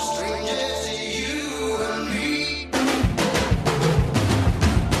 Some strangers to you and me.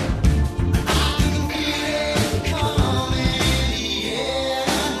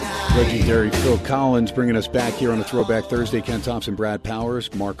 Legendary Phil Collins bringing us back here on a Throwback Thursday. Ken Thompson, Brad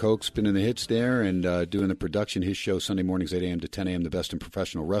Powers, Mark Hoke spinning the hits there and doing the production. His show Sunday mornings 8 a.m. to 10 a.m. The best in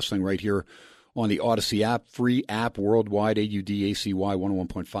professional wrestling right here on the Odyssey app, free app worldwide, AUDACY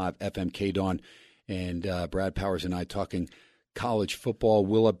 101.5 FM KDAWN. And Brad Powers and I talking college football.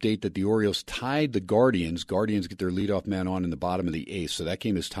 We'll update that the Orioles tied the Guardians. Guardians get their leadoff man on in the bottom of the 8th. So that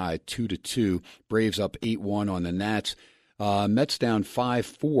game is tied 2-2. Braves up 8-1 on the Nats. Mets down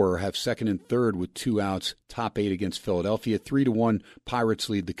 5-4, have second and third with 2 outs, top 8 against Philadelphia. 3-1, Pirates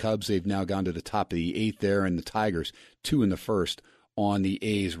lead the Cubs. They've now gone to the top of the 8th there, and the Tigers 2 in the first on the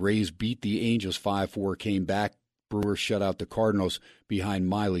A's. Rays beat the Angels 5-4, came back. Brewers shut out the Cardinals behind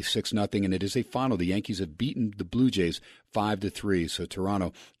Miley 6-0, and it is a final. The Yankees have beaten the Blue Jays 5-3, so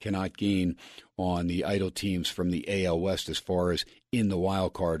Toronto cannot gain on the idle teams from the AL West as far as in the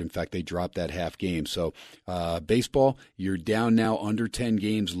wild card. In fact, they dropped that half game. So baseball, you're down now under 10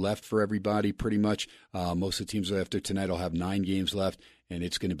 games left for everybody pretty much. Most of the teams after tonight will have 9 games left, and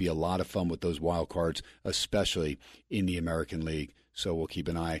it's going to be a lot of fun with those wild cards, especially in the American League. So we'll keep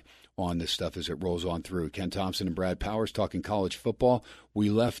an eye on this stuff as it rolls on through. Ken Thompson and Brad Powers talking college football. We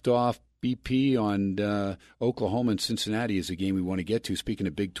left off BP on Oklahoma and Cincinnati is a game we want to get to. Speaking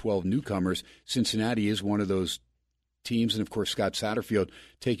of Big 12 newcomers, Cincinnati is one of those teams, and of course Scott Satterfield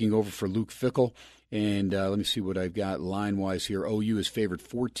taking over for Luke Fickell. And let me see what I've got line-wise here. OU is favored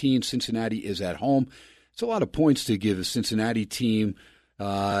 14. Cincinnati is at home. It's a lot of points to give a Cincinnati team.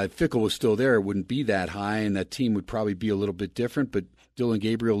 If Fickell was still there, it wouldn't be that high, and that team would probably be a little bit different. But Dylan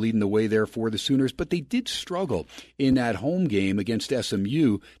Gabriel leading the way there for the Sooners. But they did struggle in that home game against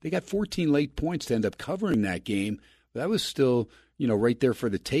SMU. They got 14 late points to end up covering that game. That was still, right there for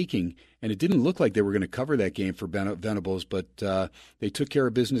the taking. And it didn't look like they were going to cover that game for Venables, but they took care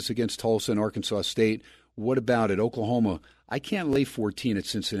of business against Tulsa and Arkansas State. What about it? Oklahoma, I can't lay 14 at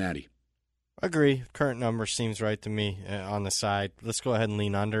Cincinnati. Agree. Current number seems right to me on the side. Let's go ahead and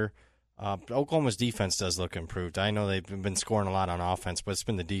lean under. Oklahoma's defense does look improved. I know they've been scoring a lot on offense, but it's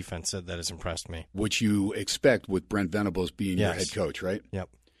been the defense that has impressed me. Which you expect with Brent Venables being your head coach, right? Yep.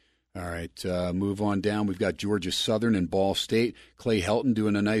 All right, move on down. We've got Georgia Southern and Ball State. Clay Helton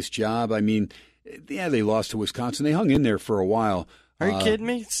doing a nice job. I mean, they lost to Wisconsin. They hung in there for a while. Are you kidding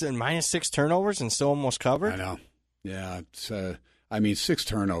me? It's minus 6 turnovers and still almost covered? I know. Yeah, it's 6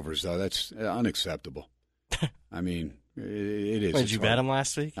 turnovers, though. That's unacceptable. I mean, it is. Did you bet them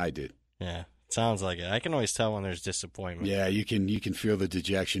last week? I did. Yeah, sounds like it. I can always tell when there's disappointment. Yeah, you can feel the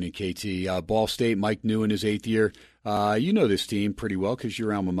dejection in KT. Ball State, Mike New in his 8th year. You know this team pretty well because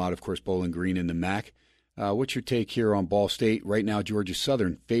your alma mater, of course, Bowling Green in the MAC. What's your take here on Ball State? Right now, Georgia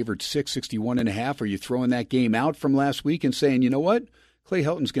Southern favored 61.5. Are you throwing that game out from last week and saying, you know what? Clay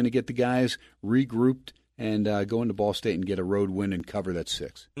Helton's going to get the guys regrouped and go into Ball State and get a road win and cover that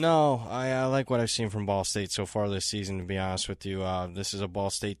 6? No, I like what I've seen from Ball State so far this season, to be honest with you. This is a Ball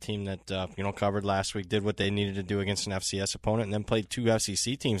State team that covered last week, did what they needed to do against an FCS opponent, and then played 2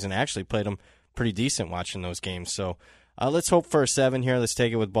 FCC teams and actually played them pretty decent watching those games. So let's hope for a 7 here. Let's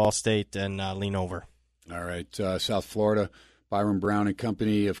take it with Ball State and lean over. All right, South Florida, Byron Brown and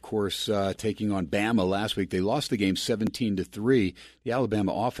company, of course, taking on Bama last week. They lost the game 17-3. The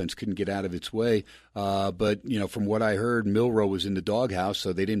Alabama offense couldn't get out of its way. But, from what I heard, Milroe was in the doghouse,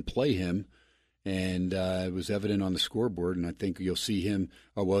 so they didn't play him. And it was evident on the scoreboard, and I think you'll see him.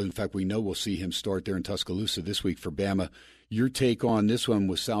 In fact, we know we'll see him start there in Tuscaloosa this week for Bama. Your take on this one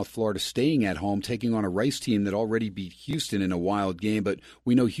with South Florida staying at home, taking on a Rice team that already beat Houston in a wild game, but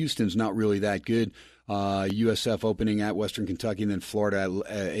we know Houston's not really that good. USF opening at Western Kentucky, and then Florida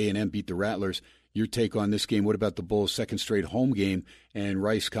A&M beat the Rattlers. Your take on this game? What about the Bulls' second straight home game and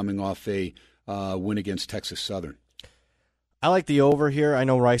Rice coming off a win against Texas Southern? I like the over here. I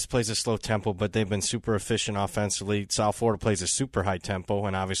know Rice plays a slow tempo, but they've been super efficient offensively. South Florida plays a super high tempo,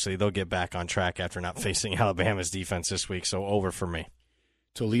 and obviously they'll get back on track after not facing Alabama's defense this week, so over for me.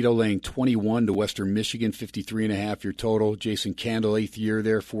 Toledo laying 21 to Western Michigan, 53.5 your total. Jason Candle, 8th year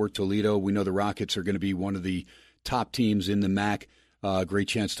there for Toledo. We know the Rockets are going to be one of the top teams in the MAC. Great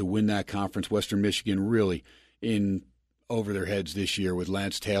chance to win that conference. Western Michigan really in over their heads this year with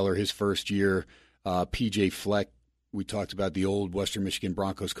Lance Taylor, his first year. P.J. Fleck, we talked about the old Western Michigan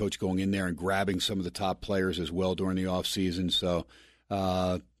Broncos coach going in there and grabbing some of the top players as well during the offseason. So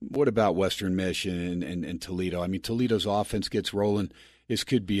what about Western Michigan and Toledo? I mean, Toledo's offense gets rolling. This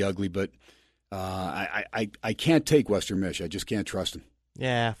could be ugly, but I can't take Western Michigan. I just can't trust them.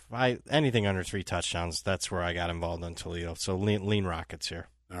 Yeah, anything under 3 touchdowns, that's where I got involved in Toledo. So lean Rockets here.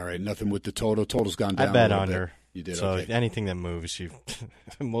 All right, nothing with the total. Total's gone down. I bet under. Bit. You did, so okay. Anything that moves,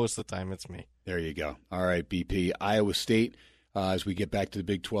 most of the time it's me. There you go. All right, BP. Iowa State, as we get back to the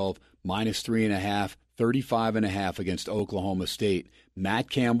Big 12, -3.5, 35.5 against Oklahoma State. Matt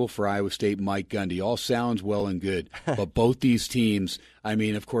Campbell for Iowa State, Mike Gundy. All sounds well and good. But both these teams, I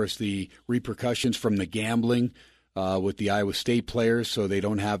mean, of course, the repercussions from the gambling with the Iowa State players, so they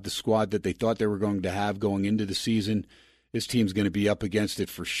don't have the squad that they thought they were going to have going into the season. This team's going to be up against it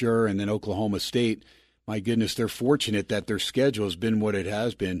for sure. And then Oklahoma State, my goodness, they're fortunate that their schedule has been what it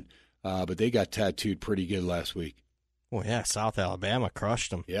has been, but they got tattooed pretty good last week. Well, yeah, South Alabama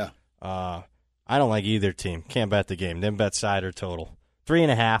crushed them. Yeah. I don't like either team. Can't bet the game. Didn't bet side or total.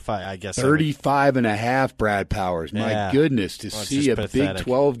 3.5, I guess. 35.5, Brad Powers. My goodness, to see a pathetic. Big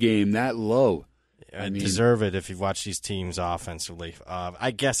 12 game that low. I mean, deserve it if you've watched these teams offensively.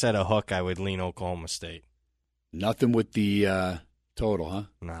 I guess at a hook, I would lean Oklahoma State. Nothing with the total, huh?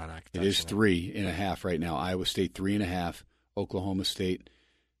 No, not it is 3.5 right now. Iowa State 3.5. Oklahoma State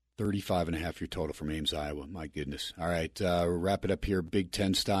 35.5 your total from Ames, Iowa. My goodness. All right, we'll wrap it up here, Big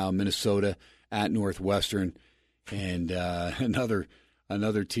Ten style. Minnesota at Northwestern, and another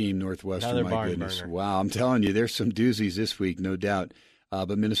team, Northwestern. Another my barn goodness. burner. Wow, I'm telling you, there's some doozies this week, no doubt.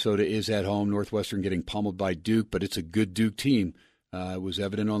 But Minnesota is at home. Northwestern getting pummeled by Duke, but it's a good Duke team. It was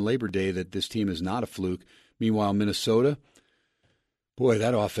evident on Labor Day that this team is not a fluke. Meanwhile, Minnesota, boy,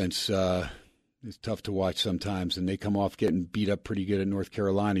 that offense is tough to watch sometimes, and they come off getting beat up pretty good at North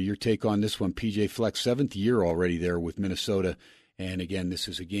Carolina. Your take on this one, P.J. Fleck, 7th year already there with Minnesota. And, again, this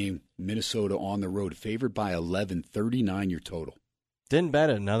is a game, Minnesota on the road, favored by 11, 39 your total. Didn't bet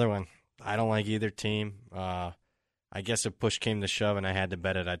it, another one. I don't like either team. I guess if push came to shove and I had to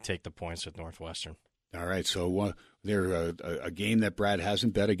bet it, I'd take the points with Northwestern. All right, so they're a game that Brad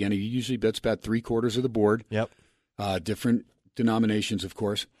hasn't bet. Again, he usually bets about 3/4 of the board. Yep. Different denominations, of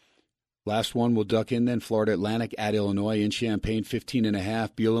course. Last one we'll duck in then, Florida Atlantic at Illinois in Champaign,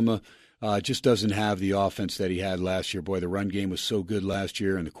 15.5. Bielema just doesn't have the offense that he had last year. Boy, the run game was so good last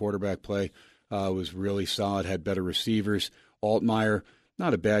year, and the quarterback play was really solid, had better receivers. Altmaier,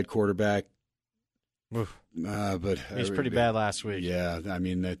 not a bad quarterback. But he was pretty bad last week. Yeah, I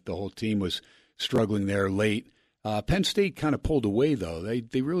mean, the whole team was struggling there late. Penn State kind of pulled away, though.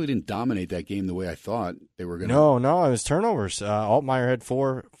 They really didn't dominate that game the way I thought they were going to. No, it was turnovers. Altmaier had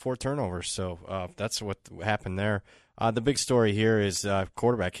four turnovers, so that's what happened there. The big story here is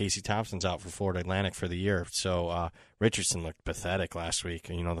quarterback Casey Thompson's out for Florida Atlantic for the year. So Richardson looked pathetic last week,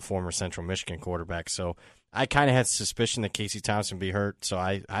 the former Central Michigan quarterback. So I kind of had suspicion that Casey Thompson would be hurt, so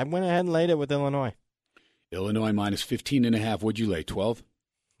I went ahead and laid it with Illinois. Illinois minus 15.5. What'd you lay, 12?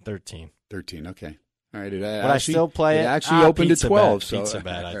 13. 13, okay. All right. Would I still play it? It actually opened to 12. Bet. So, pizza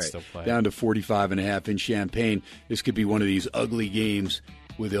bet, I'd right, still play down to 45.5 in Champaign. This could be one of these ugly games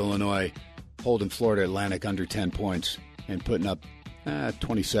with Illinois holding Florida Atlantic under 10 points and putting up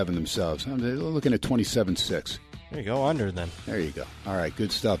 27 themselves. They're looking at 27-6. There you go, under then. There you go. All right,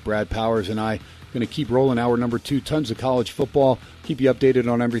 good stuff. Brad Powers and I going to keep rolling hour number 2. Tons of college football. Keep you updated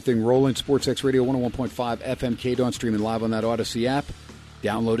on everything rolling. SportsXradio 101.5 FM KDON, streaming live on that Odyssey app.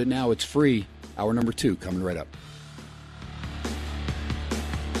 Download it now. It's free. Hour number 2 coming right up.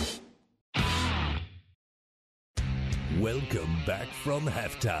 Welcome back from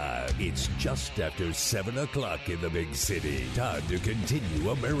halftime. It's just after 7 o'clock in the big city. Time to continue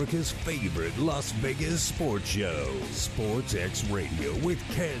America's favorite Las Vegas sports show, SportsXradio with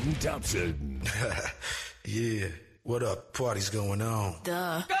Ken Thompson. Yeah, what up? Party's going on.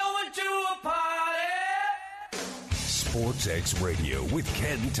 Duh. Going to a party. SportsXradio with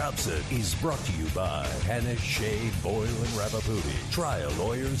Ken Thompson is brought to you by Hannah, Shea, Boyle, and Ravaputi. Trial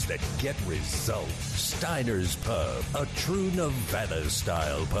lawyers that get results. Steiner's Pub, a true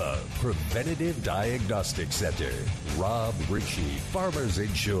Nevada-style pub. Preventative Diagnostic Center. Rob Ritchie, Farmers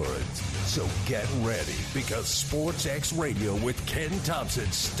Insurance. So get ready because SportsXradio with Ken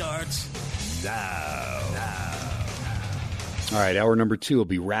Thompson starts now. All right, hour number 2 will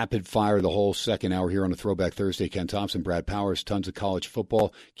be rapid fire the whole second hour here on a Throwback Thursday. Ken Thompson, Brad Powers, tons of college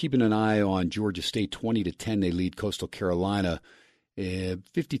football. Keeping an eye on Georgia State, 20-10. They lead Coastal Carolina.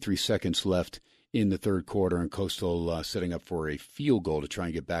 53 seconds left in the third quarter, and Coastal setting up for a field goal to try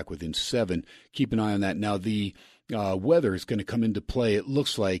and get back within 7. Keep an eye on that. Now, the weather is going to come into play, it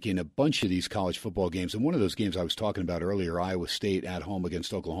looks like, in a bunch of these college football games. And one of those games I was talking about earlier, Iowa State at home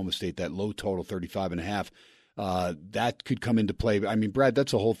against Oklahoma State, that low total, 35.5. That could come into play. I mean, Brad,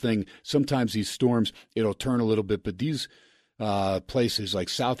 that's the whole thing. Sometimes these storms, it'll turn a little bit, but these places like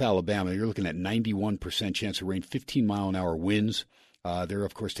South Alabama, you're looking at 91% chance of rain, 15-mile-an-hour winds. They're,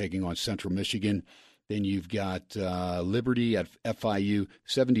 of course, taking on Central Michigan. Then you've got Liberty at FIU,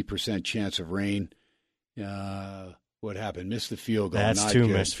 70% chance of rain. What happened? Missed the field goal. That's Not 2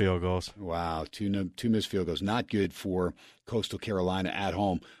 good. missed field goals. Wow, two missed field goals. Not good for Coastal Carolina at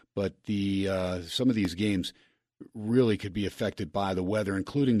home. But some of these games really could be affected by the weather,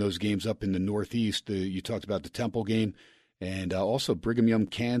 including those games up in the Northeast. You talked about the Temple game. And also Brigham Young,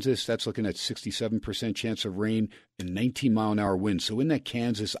 Kansas, that's looking at 67% chance of rain and 19-mile-an-hour winds. So in that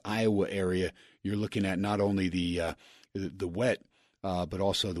Kansas-Iowa area, you're looking at not only the wet, but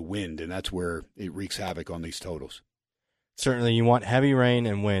also the wind, and that's where it wreaks havoc on these totals. Certainly, you want heavy rain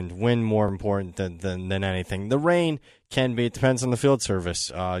and wind. Wind more important than anything. The rain can be. It depends on the field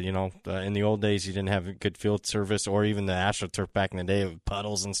service. In the old days, you didn't have good field service, or even the AstroTurf back in the day with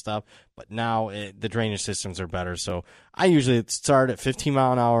puddles and stuff. But now the drainage systems are better. So I usually start at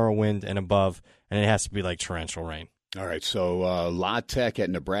 15-mile-an-hour wind and above, and it has to be like torrential rain. All right, so La Tech at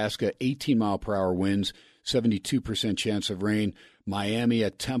Nebraska, 18-mile-per-hour winds, 72% chance of rain. Miami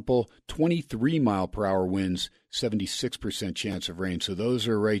at Temple, 23-mile-per-hour winds, 76% chance of rain. So those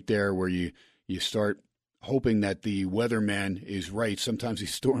are right there where you start hoping that the weatherman is right. Sometimes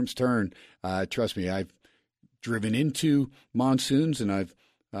these storms turn. Trust me, I've driven into monsoons, and I've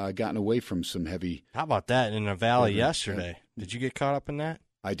gotten away from some heavy. How about that in the valley yesterday? Did you get caught up in that?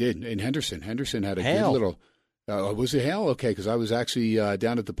 I did. In Henderson. Henderson had a hail. good little. Was it hail? Okay, because I was actually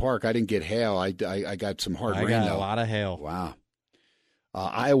down at the park. I didn't get hail. I got some hard rain. I got though. a lot of hail. Wow.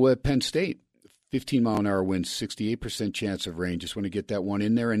 Iowa at Penn State, 15-mile-an-hour winds, 68% chance of rain. Just want to get that one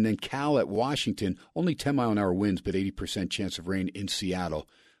in there. And then Cal at Washington, only 10-mile-an-hour winds, but 80% chance of rain in Seattle.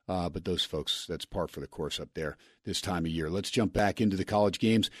 But those folks, that's par for the course up there this time of year. Let's jump back into the college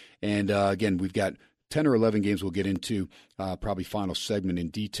games. And, again, we've got 10 or 11 games we'll get into, probably final segment in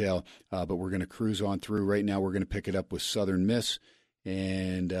detail. But we're going to cruise on through. Right now we're going to pick it up with Southern Miss.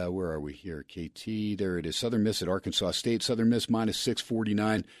 And where are we here? KT, there it is. Southern Miss at Arkansas State. Southern Miss minus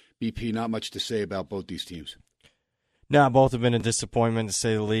 649. BP, not much to say about both these teams. No, both have been a disappointment, to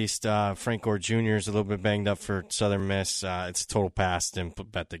say the least. Frank Gore Jr. is a little bit banged up for Southern Miss. It's a total pass and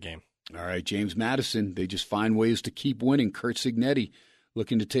bet the game. All right, James Madison, they just find ways to keep winning. Kurt Signetti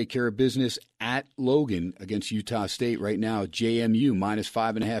looking to take care of business at Logan against Utah State right now. JMU minus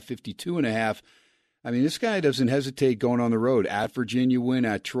 5.5, 52.5. I mean, this guy doesn't hesitate going on the road. At Virginia win,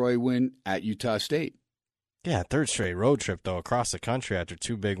 at Troy win, at Utah State. Yeah, third straight road trip, though, across the country after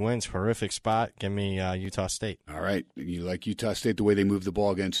 2 big wins. Horrific spot. Give me Utah State. All right. You like Utah State, the way they moved the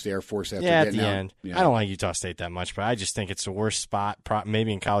ball against the Air Force after at getting the out? end. Yeah. I don't like Utah State that much, but I just think it's the worst spot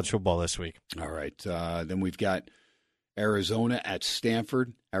maybe in college football this week. All right. Then we've got Arizona at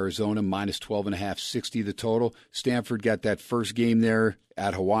Stanford. Arizona minus 12.5, 60 the total. Stanford got that first game there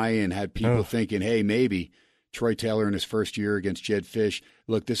at Hawaii and had people thinking, hey, maybe. Troy Taylor in his first year against Jed Fish.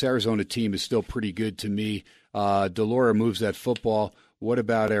 Look, this Arizona team is still pretty good to me. Delora moves that football. What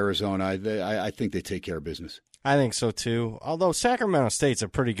about Arizona? I think they take care of business. I think so, too. Although Sacramento State's a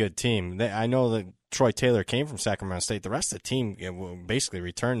pretty good team. I know that Troy Taylor came from Sacramento State. The rest of the team basically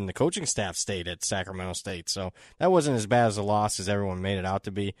returned. The coaching staff stayed at Sacramento State. So that wasn't as bad as a loss as everyone made it out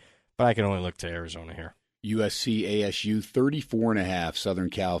to be. But I can only look to Arizona here. USC, ASU, 34.5. Southern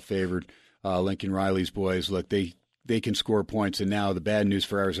Cal favored. Lincoln Riley's boys, look, they can score points. And now the bad news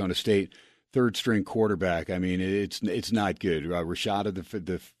for Arizona State, third-string quarterback. I mean, it's not good. Rashada,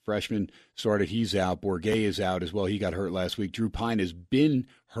 the freshman, started. He's out. Bourget is out as well. He got hurt last week. Drew Pine has been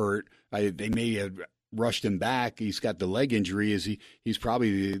hurt. They may have rushed him back. He's got the leg injury. He's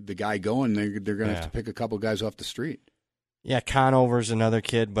probably the guy going. They're going to have to pick a couple guys off the street. Yeah, Conover's another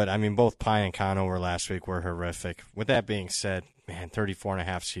kid, but, I mean, both Pine and Conover last week were horrific. With that being said, man,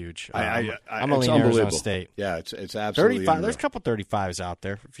 34.5 is huge. I'm going to lean Arizona State. Yeah, it's absolutely 35. There's a couple 35s out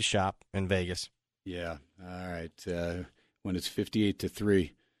there if you shop in Vegas. Yeah, all right. When it's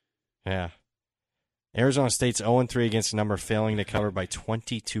 58-3. Yeah. Arizona State's 0-3 against a number, failing to cover by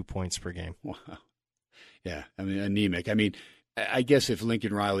 22 points per game. Wow. Yeah, I mean, anemic. I mean, I guess if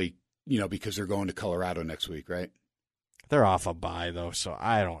Lincoln Riley, because they're going to Colorado next week, right? They're off a bye, though, so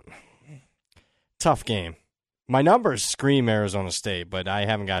I don't. Tough game. My numbers scream Arizona State, but I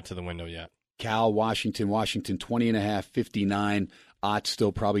haven't got to the window yet. Cal, Washington, 20.5, 59. Ott's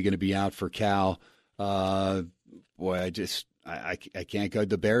still probably going to be out for Cal. Boy, I can't go.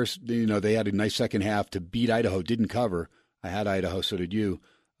 The Bears, they had a nice second half to beat Idaho. Didn't cover. I had Idaho, so did you.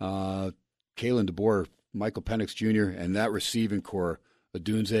 Kalen DeBoer, Michael Penix Jr., and that receiving core,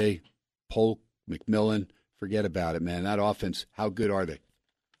 Odunze, Polk, McMillan, forget about it, man. That offense, how good are they?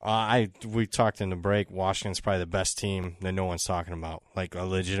 We talked in the break. Washington's probably the best team that no one's talking about, like a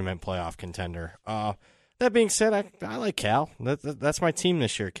legitimate playoff contender. That being said, I like Cal. That's my team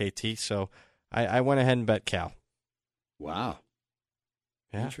this year, KT. So I went ahead and bet Cal. Wow,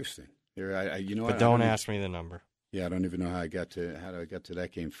 yeah, interesting. But don't ask me the number. Yeah, I don't even know how I got to that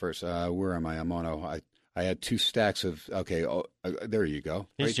game first. Where am I? I'm on. I had two stacks of. Okay, there you go.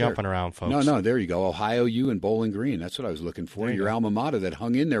 He's right jumping there. around, folks. No, there you go. Ohio U and Bowling Green. That's what I was looking for. Your alma mater that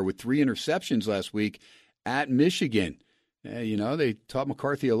hung in there with 3 interceptions last week at Michigan. They taught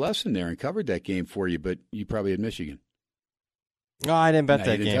McCarthy a lesson there and covered that game for you, but you probably had Michigan. No, I didn't bet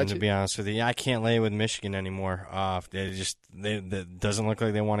that game, to be honest with you. I can't lay with Michigan anymore. It doesn't look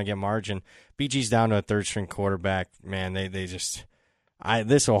like they want to get margin. BG's down to a third-string quarterback. Man,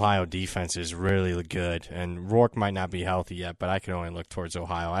 this Ohio defense is really good, and Rourke might not be healthy yet, but I can only look towards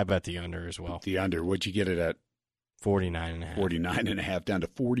Ohio. I bet the under as well. The under. What'd you get it at? 49.5. 49.5 down to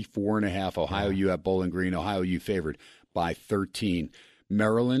 44.5. Ohio U at Bowling Green. Ohio U favored by 13.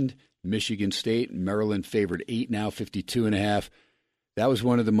 Maryland, Michigan State. Maryland favored 8 now, 52.5. That was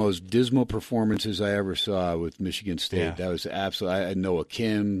one of the most dismal performances I ever saw with Michigan State. Yeah. That was absolutely. I had Noah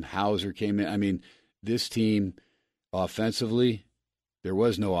Kim, Hauser came in. I mean, this team offensively, there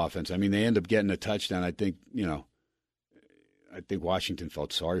was no offense. I mean, they ended up getting a touchdown. I think Washington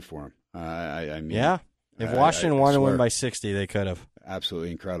felt sorry for him. Yeah. If Washington wanted to win by 60, they could have.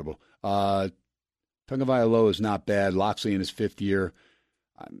 Absolutely incredible. Tagovailoa is not bad. Loxley in his 5th year.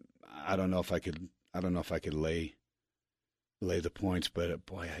 I don't know if I could lay the points, but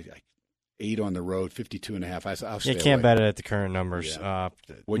boy, 8 on the road, 52.5. I'll stay You can't away. bet it at the current numbers. Yeah.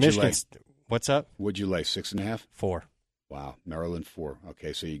 What'd you lay? What's up? What'd you lay? 6.5? 4. Wow, Maryland 4.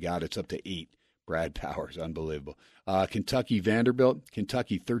 Okay, so you got it's up to 8. Brad Powers, unbelievable. Kentucky Vanderbilt.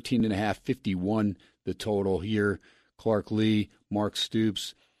 Kentucky 13.5, 51 the total here. Clark Lee, Mark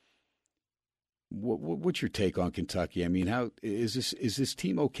Stoops. What's your take on Kentucky? I mean, how is this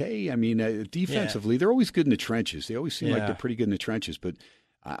team okay? I mean, defensively, they're always good in the trenches. They always seem like they're pretty good in the trenches. But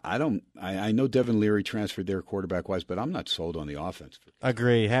I know Devin Leary transferred there quarterback-wise, but I'm not sold on the offense.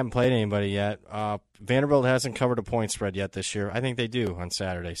 Agree. Haven't played anybody yet. Vanderbilt hasn't covered a point spread yet this year. I think they do on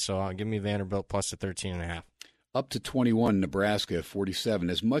Saturday. So give me Vanderbilt plus the 13.5. Up to 21, Nebraska 47.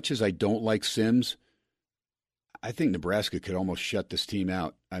 As much as I don't like Sims, I think Nebraska could almost shut this team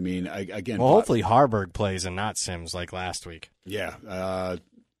out. I mean, again. Well, hopefully Harburg plays and not Sims like last week. Yeah.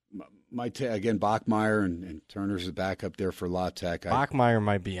 Again, Bachmeier and Turner's the backup there for La Tech. Bachmeier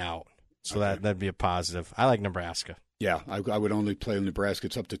might be out, so that'd be a positive. I like Nebraska. Yeah, I would only play Nebraska.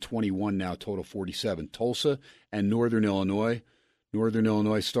 It's up to 21 now, total 47. Tulsa and Northern Illinois. Northern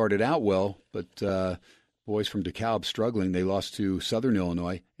Illinois started out well, but boys from DeKalb struggling. They lost to Southern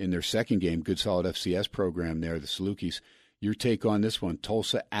Illinois in their second game. Good, solid FCS program there, the Salukis. Your take on this one,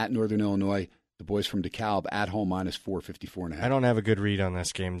 Tulsa at Northern Illinois. The boys from DeKalb at home minus 454.5. I don't have a good read on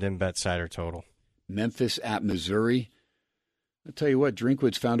this game. Didn't bet side or total. Memphis at Missouri. I'll tell you what,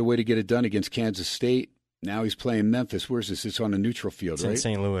 Drinkwood's found a way to get it done against Kansas State. Now he's playing Memphis. Where's this? It's on a neutral field, it's right? In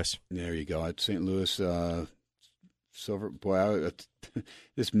St. Louis. There you go. At St. Louis. Silver. Boy,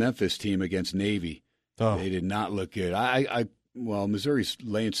 this Memphis team against Navy, they did not look good. Well, Missouri's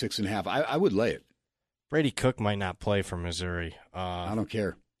laying 6.5. I would lay it. Brady Cook might not play for Missouri. I don't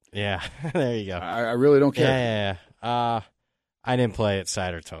care. Yeah, there you go. I really don't care. Yeah. I didn't play it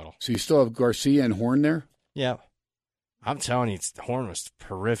side or total. So you still have Garcia and Horn there? Yeah. I'm telling you, Horn was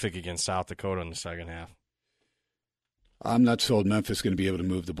horrific against South Dakota in the second half. I'm not sold Memphis is going to be able to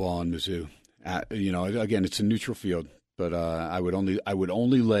move the ball on Mizzou. Again, it's a neutral field, but I would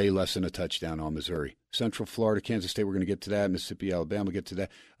only lay less than a touchdown on Missouri. Central Florida, Kansas State, we're going to get to that. Mississippi, Alabama, get to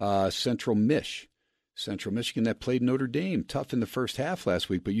that. Central Michigan that played Notre Dame. Tough in the first half last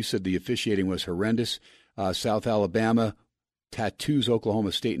week, but you said the officiating was horrendous. South Alabama, tattoos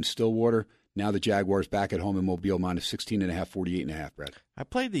Oklahoma State and Stillwater. Now the Jaguars back at home in Mobile minus 16.5, 48.5, Brad. I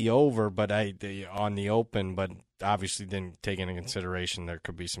played the over, but on the open, but obviously didn't take into consideration there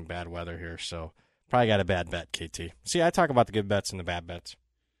could be some bad weather here, so probably got a bad bet, KT. See, I talk about the good bets and the bad bets.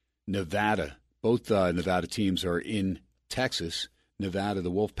 Nevada. Both Nevada teams are in Texas. Nevada,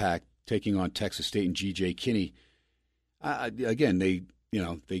 the Wolfpack, taking on Texas State and G.J. Kinney. Again,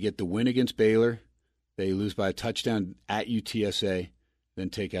 they get the win against Baylor. They lose by a touchdown at UTSA, then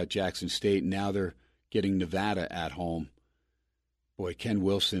take out Jackson State. Now they're getting Nevada at home. Boy, Ken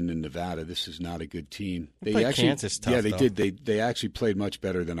Wilson in Nevada, this is not a good team. They actually, Kansas tough, yeah, they though. did. They actually played much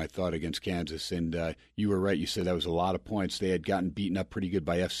better than I thought against Kansas. And you were right. You said that was a lot of points. They had gotten beaten up pretty good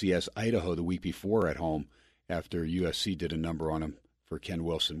by FCS Idaho the week before at home after USC did a number on them for Ken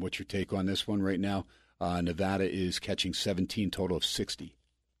Wilson. What's your take on this one right now? Nevada is catching 17, total of 60.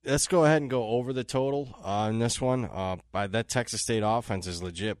 Let's go ahead and go over the total on this one. By that Texas State offense is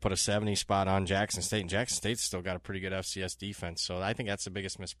legit. Put a 70 spot on Jackson State, and Jackson State's still got a pretty good FCS defense. So I think that's the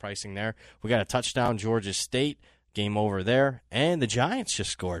biggest mispricing there. We got a touchdown, Georgia State, game over there, and the Giants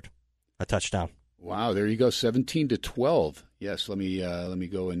just scored a touchdown. Wow, there you go, 17-12. Yes, let me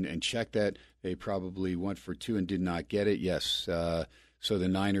go and check that. They probably went for 2 and did not get it. Yes, so the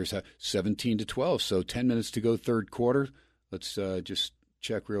Niners have 17-12. So 10 minutes to go, third quarter. Let's just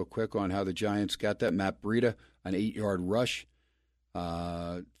check real quick on how the Giants got that. Matt Breida, an 8-yard rush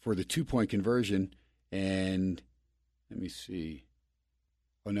for the 2-point conversion. And let me see.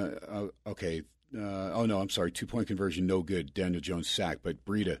 Oh, no. Okay. I'm sorry. 2-point conversion, no good. Daniel Jones sacked. But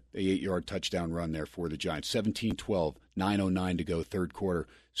Breida, a 8-yard touchdown run there for the Giants. 17-12, 9:09 to go, third quarter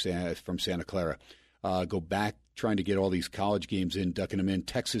from Santa Clara. Go back, trying to get all these college games in, ducking them in.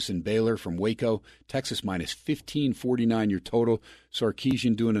 Texas and Baylor from Waco. Texas minus 15.49 your total.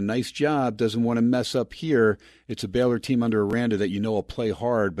 Sarkisian doing a nice job. Doesn't want to mess up here. It's a Baylor team under Aranda that you know will play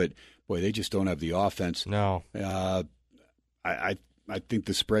hard, but, boy, they just don't have the offense. No. I think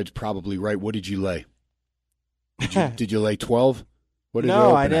the spread's probably right. What did you lay? Did you lay 12? What did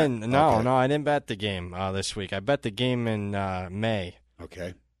no, I didn't. At? No, okay. no, I didn't bet the game this week. I bet the game in May.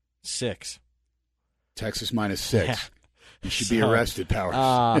 Okay. 6. Texas minus 6. Yeah. You should be arrested,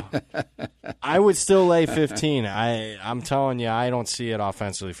 Powers. I would still lay 15. I'm telling you, I don't see it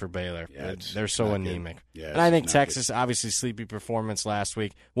offensively for Baylor. Yeah, they're so anemic. Yeah, and I think Texas, obviously sleepy performance last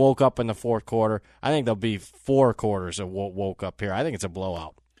week, woke up in the fourth quarter. I think there'll be 4 quarters that woke up here. I think it's a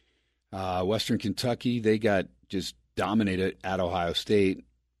blowout. Western Kentucky, they got just dominated at Ohio State.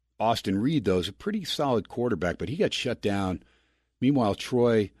 Austin Reed, though, is a pretty solid quarterback, but he got shut down. Meanwhile,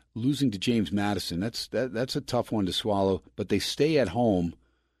 Troy losing to James Madison, that's a tough one to swallow. But they stay at home.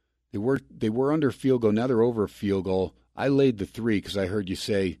 They were under a field goal. Now they're over a field goal. I laid the 3 because I heard you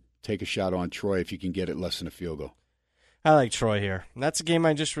say take a shot on Troy if you can get it less than a field goal. I like Troy here. That's a game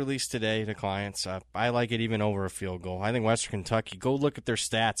I just released today to clients. I like it even over a field goal. I think Western Kentucky, go look at their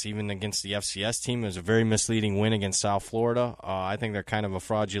stats, even against the FCS team. It was a very misleading win against South Florida. I think they're kind of a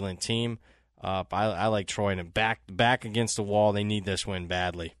fraudulent team. I like Troy, and back against the wall. They need this win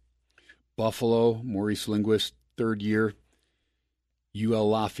badly. Buffalo, Maurice Linguist, third year. UL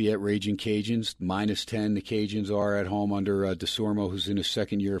Lafayette, Raging Cajuns, minus 10. The Cajuns are at home under DeSormo, who's in his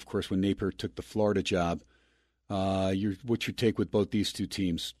second year, of course, when Napier took the Florida job. What's your take with both these two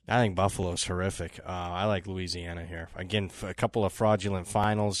teams? I think Buffalo's horrific. I like Louisiana here. Again, a couple of fraudulent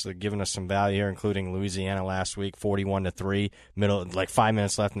finals. They're giving us some value here, including Louisiana last week, 41-3. Like 5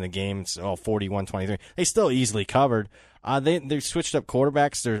 minutes left in the game. It's 41-23. They still easily covered. They switched up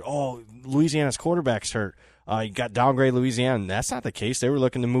quarterbacks. Louisiana's quarterback's hurt. You got downgrade Louisiana. That's not the case. They were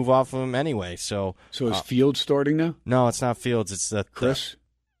looking to move off of him anyway. So is Fields starting now? No, it's not Fields. It's Chris.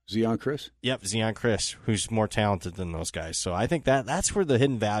 Zion Chris? Yep, Zion Chris, who's more talented than those guys. So I think that's where the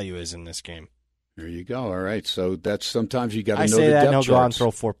hidden value is in this game. There you go. All right. So that's sometimes you got to know the I say that, and he'll depth go out and charts.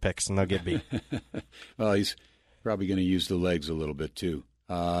 throw 4 picks, and they'll get beat. Well, he's probably going to use the legs a little bit too.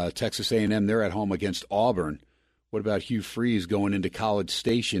 Texas A&M, they're at home against Auburn. What about Hugh Freeze going into College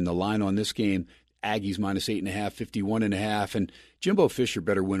Station? The line on this game, Aggies minus 8.5, 51.5, and Jimbo Fisher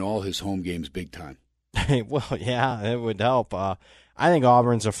better win all his home games big time. Well, yeah, it would help. I think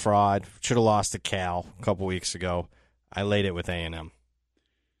Auburn's a fraud. Should have lost to Cal a couple weeks ago. I laid it with A&M.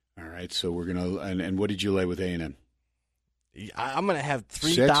 All right, so we're gonna and what did you lay with A&M? I'm gonna have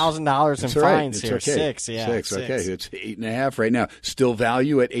 $3,000 in fines here. Okay. 6, yeah, 6. Okay, it's 8.5 right now. Still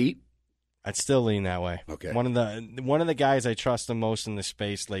value at 8. I'd still lean that way. Okay. One of the guys I trust the most in the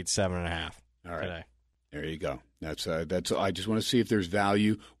space laid 7.5. All right. Today. There you go. That's. I just want to see if there's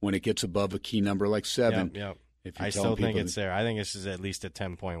value when it gets above a key number like 7. Yep. If you're I telling still think people it's there. I think this is at least a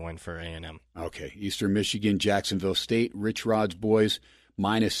 10-point win for A&M. Okay. Eastern Michigan, Jacksonville State, Rich Rod's boys,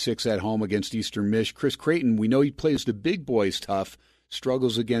 minus 6 at home against Eastern Mich. Chris Creighton, we know he plays the big boys tough,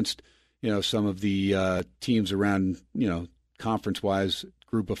 struggles against, some of the teams around, conference-wise,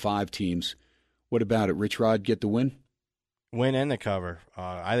 group of 5 teams. What about it? Rich Rod get the win? Win and the cover.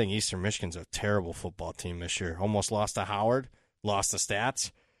 I think Eastern Michigan's a terrible football team this year. Almost lost to Howard, lost to Stats.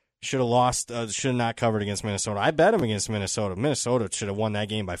 Should have lost. Should have not covered against Minnesota. I bet him against Minnesota. Minnesota should have won that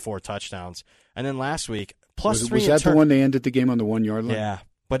game by 4 touchdowns. And then last week, +3. Was that the one they ended the game on the 1 yard line? Yeah,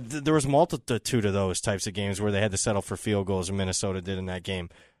 but there was multitude of those types of games where they had to settle for field goals, and Minnesota did in that game.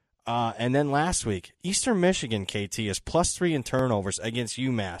 And then last week, Eastern Michigan, KT, is +3 in turnovers against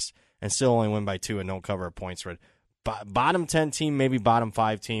UMass and still only win by 2 and don't cover a point spread. Bottom 10 team, maybe bottom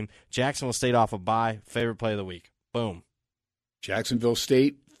 5 team. Jacksonville State off a bye. Favorite play of the week. Boom. Jacksonville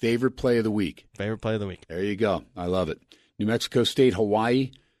State, favorite play of the week. Favorite play of the week. There you go. I love it. New Mexico State,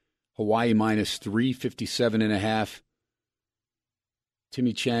 Hawaii. Hawaii -3, 57.5.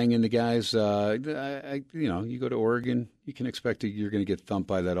 Timmy Chang and the guys, you go to Oregon, you can expect you're going to get thumped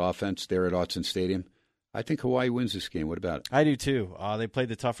by that offense there at Autzen Stadium. I think Hawaii wins this game. What about it? I do too. They played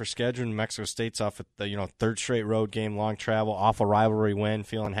the tougher schedule. New Mexico State's off at the third straight road game, long travel, off a rivalry win,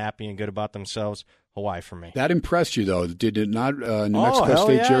 feeling happy and good about themselves. Hawaii for me. That impressed you though, did it not? New Mexico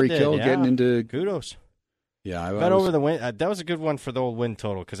State, Jerry Kill getting into kudos. Yeah, I bet over the win. That was a good one for the old win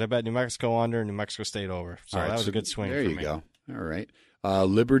total because I bet New Mexico under, New Mexico State over. So that was a good swing. There for you me. go. All right.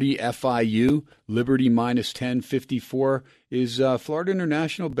 Liberty FIU, Liberty -10, 54. Is Florida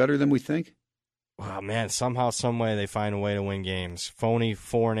International better than we think? Wow, man! Somehow, some way, they find a way to win games. Phony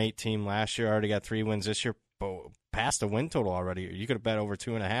 4-8 team last year, already got 3 wins this year. Past the win total already. You could have bet over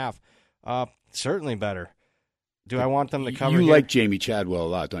 2.5. Certainly better. Do I want them to cover? You here? like Jamie Chadwell a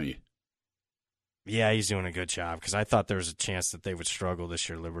lot, don't you? Yeah, he's doing a good job because I thought there was a chance that they would struggle this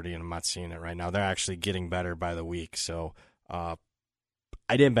year, Liberty, and I'm not seeing it right now. They're actually getting better by the week. So I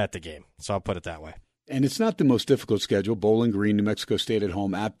didn't bet the game, so I'll put it that way. And it's not the most difficult schedule. Bowling Green, New Mexico State at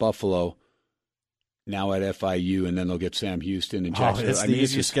home, at Buffalo, now at FIU, and then they'll get Sam Houston and Jacksonville. It's the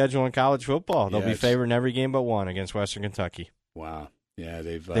easiest schedule in college football. They'll be favored in every game but one against Western Kentucky. Wow. Yeah,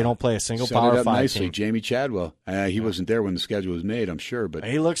 they don't play a single set Power it up 5 nicely. team. Jamie Chadwell. He wasn't there when the schedule was made, I'm sure, but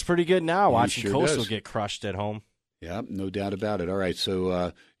he looks pretty good now. Watching sure Coastal does. get crushed at home. Yeah, no doubt about it. All right,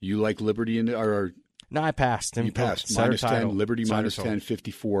 so you like Liberty or no? I passed. You passed. -10, Liberty -10,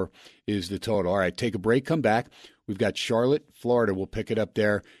 54 is the total. All right, take a break. Come back. We've got Charlotte, Florida. We'll pick it up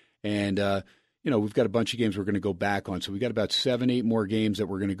there, and we've got a bunch of games we're going to go back on. So we've got about 7, 8 more games that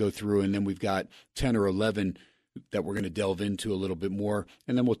we're going to go through, and then we've got 10 or 11 that we're going to delve into a little bit more.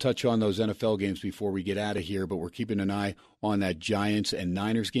 And then we'll touch on those NFL games before we get out of here. But we're keeping an eye on that Giants and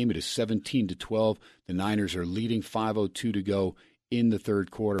Niners game. It is 17-12. The Niners are leading, 5:02 to go in the third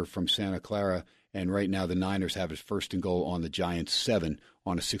quarter from Santa Clara. And right now the Niners have it first and goal on the Giants' 7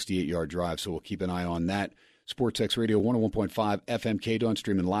 on a 68-yard drive. So we'll keep an eye on that. Sportsxradio 101.5 FM KDON,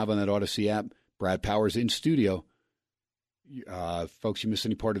 streaming live on that Odyssey app. Brad Powers in studio. Folks, you miss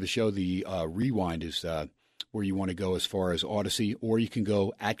any part of the show, the rewind is where you want to go as far as Odyssey, or you can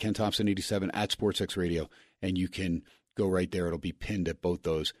go at Ken Thompson 87 at SportsXradio, and you can go right there. It'll be pinned at both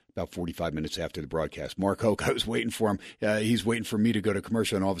those about 45 minutes after the broadcast. Mark Hoke, I was waiting for him. He's waiting for me to go to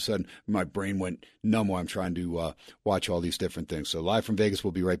commercial, and all of a sudden my brain went numb while I'm trying to watch all these different things. So live from Vegas,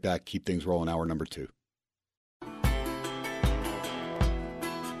 we'll be right back. Keep things rolling, hour number 2.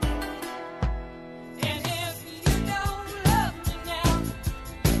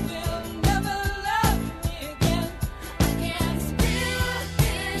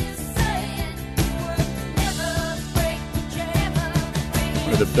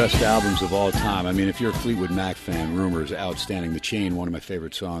 The best albums of all time. I mean, if you're a Fleetwood Mac fan, Rumors, outstanding. The Chain, one of my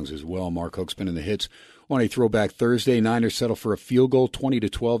favorite songs as well. Mark Hoke spinning the hits on a Throwback Thursday. Niners settle for a field goal,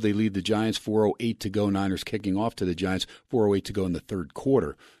 20-12. They lead the Giants, 4:08 to go. Niners kicking off to the Giants, 4:08 to go in the third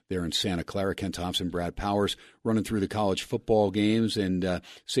quarter. There in Santa Clara, Ken Thompson, Brad Powers running through the college football games and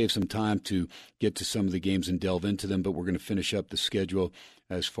save some time to get to some of the games and delve into them. But we're going to finish up the schedule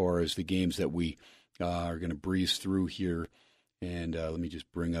as far as the games that we are going to breeze through here. And let me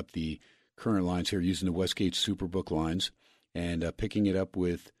just bring up the current lines here using the Westgate Superbook lines. And picking it up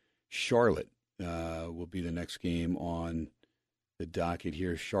with Charlotte will be the next game on the docket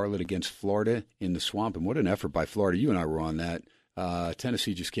here. Charlotte against Florida in the Swamp. And what an effort by Florida. You and I were on that.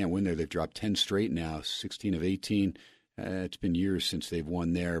 Tennessee just can't win there. They've dropped 10 straight now, 16 of 18. It's been years since they've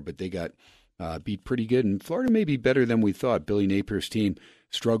won there, but they got beat pretty good. And Florida may be better than we thought. Billy Napier's team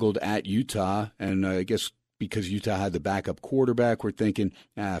struggled at Utah, and I guess because Utah had the backup quarterback, we're thinking,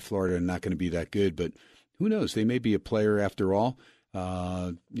 Florida not going to be that good. But who knows? They may be a player after all.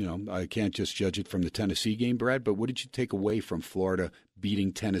 I can't just judge it from the Tennessee game, Brad, but what did you take away from Florida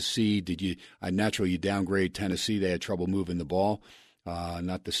beating Tennessee? Did you naturally you downgrade Tennessee? They had trouble moving the ball.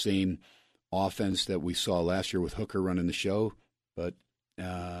 Not the same offense that we saw last year with Hooker running the show. But,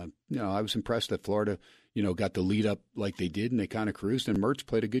 I was impressed that Florida, got the lead up like they did, and they kind of cruised, and Mertz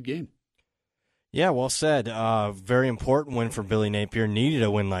played a good game. Yeah, well said. Very important win for Billy Napier. Needed a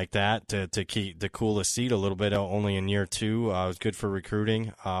win like that to keep the coolest seat a little bit. Only in year 2, it was good for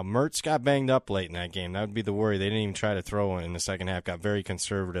recruiting. Mertz got banged up late in that game. That would be the worry. They didn't even try to throw in the second half. Got very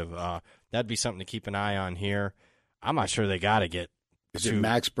conservative. That'd be something to keep an eye on here. I'm not sure they got to get. Is it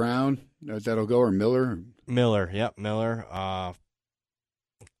Max Brown that'll go, or Miller? Miller, yep, Miller.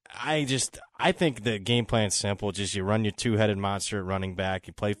 I think the game plan's simple. Just you run your two-headed monster at running back.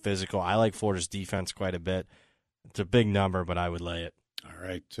 You play physical. I like Florida's defense quite a bit. It's a big number, but I would lay it. All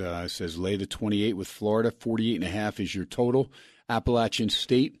right. It says lay the 28 with Florida. 48.5 is your total. Appalachian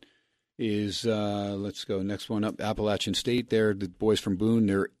State is, let's go next one up. Appalachian State there. The boys from Boone,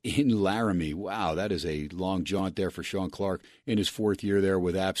 they're in Laramie. Wow, that is a long jaunt there for Sean Clark in his 4th year there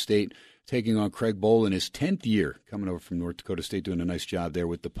with App State. Taking on Craig Bowl in his 10th year, coming over from North Dakota State, doing a nice job there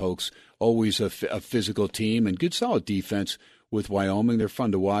with the Pokes. Always a physical team and good, solid defense with Wyoming. They're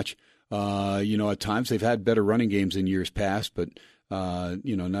fun to watch. At times they've had better running games in years past, but,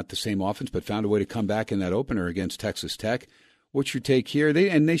 not the same offense, but found a way to come back in that opener against Texas Tech. What's your take here?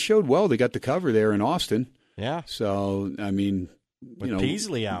 They showed well. They got the cover there in Austin. Yeah. So, I mean, with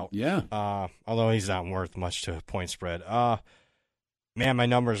Peasley out. Yeah. Although he's not worth much to a point spread. Man, my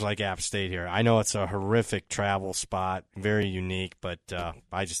numbers like App State here. I know it's a horrific travel spot, very unique, but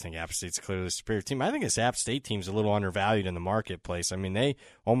I just think App State's clearly the superior team. I think this App State team's a little undervalued in the marketplace. I mean, they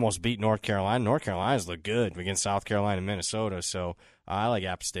almost beat North Carolina. North Carolina's look good against South Carolina and Minnesota, so I like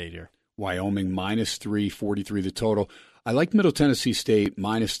App State here. Wyoming -3, 43 the total. I like Middle Tennessee State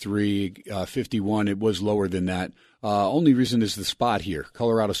 -3, 51. It was lower than that. Only reason is the spot here.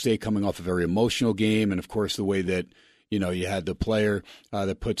 Colorado State coming off a very emotional game, and of course the way that you had the player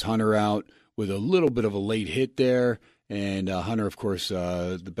that puts Hunter out with a little bit of a late hit there. And Hunter, of course,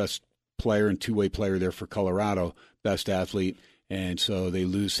 the best player and two-way player there for Colorado, best athlete. And so they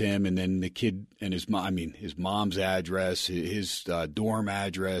lose him. And then the kid and his mom's address, his dorm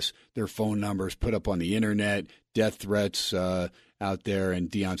address, their phone numbers put up on the internet, death threats out there.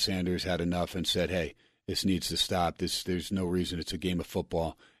 And Deion Sanders had enough and said, hey, this needs to stop. There's no reason. It's a game of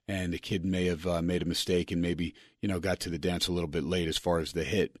football. And the kid may have made a mistake and maybe, got to the dance a little bit late as far as the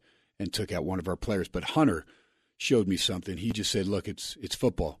hit and took out one of our players. But Hunter showed me something. He just said, look, it's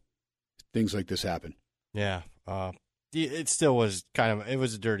football. Things like this happen. Yeah. It still was it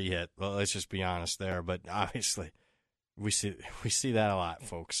was a dirty hit. Well, let's just be honest there. But obviously we see that a lot,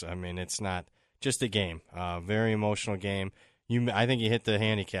 folks. I mean, it's not just a game. Very emotional game. I think you hit the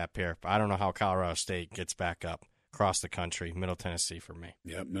handicap here. I don't know how Colorado State gets back up. Across the country, Middle Tennessee for me.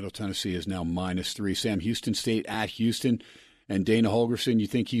 Yeah, Middle Tennessee is now -3. Sam Houston State at Houston. And Dana Holgorsen, you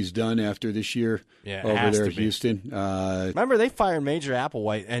think he's done after this year over there at Houston? Remember, they fired Major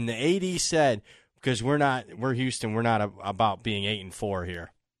Applewhite, and the AD said, because we're Houston, we're not about being 8-4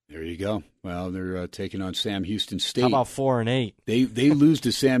 here. There you go. Well, they're taking on Sam Houston State. How about 4-8? They lose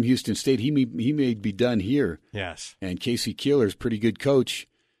to Sam Houston State. He may be done here. Yes. And Casey Keeler's pretty good coach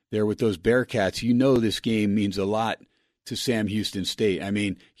there with those Bearcats. This game means a lot to Sam Houston State. I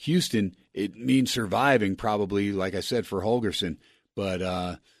mean, Houston, it means surviving probably, like I said, for Holgorsen.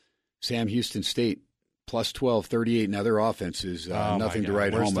 But Sam Houston State, +12, 38. Now their offense is nothing to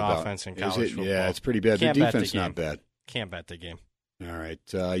write home about. Offense in college football. Yeah, it's pretty bad. Their defense not bad. Can't bet the game. All right.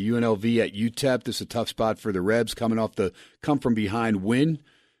 UNLV at UTEP. This is a tough spot for the Rebs coming off the come-from-behind win.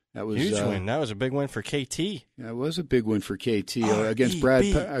 That was huge win. That was a big win for KT. Yeah, it was a big win for KT against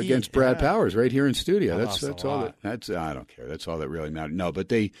Brad Powers right here in studio. That's all that. I don't care. That's all that really mattered. No, but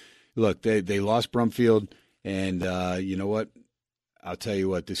they lost Brumfield, and you know what? I'll tell you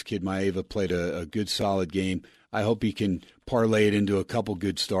what. This kid Maeva played a good, solid game. I hope he can parlay it into a couple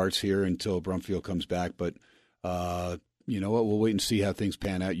good starts here until Brumfield comes back. But you know what? We'll wait and see how things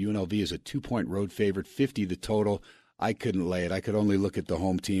pan out. UNLV is a 2-point road favorite, 50 the total. I couldn't lay it. I could only look at the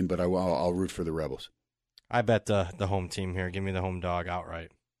home team, but I'll root for the Rebels. I bet the home team here. Give me the home dog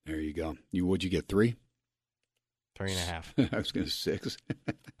outright. There you go. What'd you get, 3? 3.5. I was going to 6.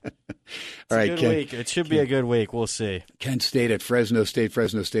 All right, Ken. Week. It should be a good week. We'll see. Kent State at Fresno State.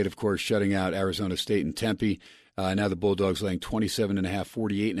 Fresno State, of course, shutting out Arizona State and Tempe. Now the Bulldogs laying 27.5,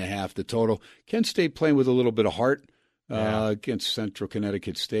 48.5 the total. Kent State playing with a little bit of heart against Central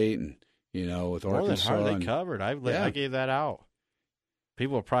Connecticut State and, with more Arkansas. More than hard they covered. I gave that out.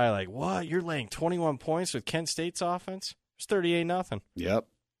 People are probably like, what? You're laying 21 points with Kent State's offense? It's 38-0. Yep.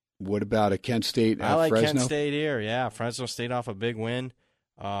 What about a Kent State I like Fresno? Kent State here. Yeah, Fresno State off a big win.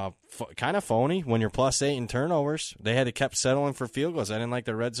 Kind of phony when you're +8 in turnovers. They had to kept settling for field goals. I didn't like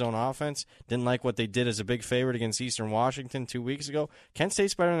the red zone offense. Didn't like what they did as a big favorite against Eastern Washington 2 weeks ago. Kent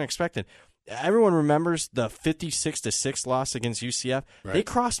State's better than expected. everyone remembers the 56-6 loss against UCF. Right. They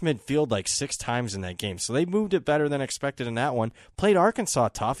crossed midfield like 6 times in that game, so they moved it better than expected in that one. Played Arkansas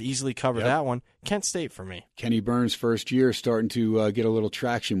tough, easily covered that one. Kent State for me. Kenny Burns' first year starting to get a little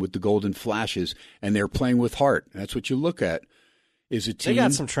traction with the Golden Flashes, and they're playing with heart. That's what you look at. Is a team. They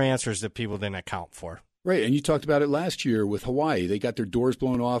got some transfers that people didn't account for. Right, and you talked about it last year with Hawaii. They got their doors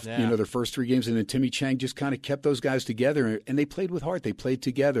blown off, their first 3 games, and then Timmy Chang just kind of kept those guys together, and they played with heart. They played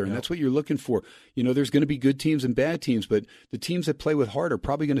together, and that's what you're looking for. There's going to be good teams and bad teams, but the teams that play with heart are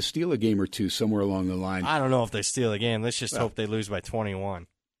probably going to steal a game or two somewhere along the line. I don't know if they steal a game. Let's just hope they lose by 21.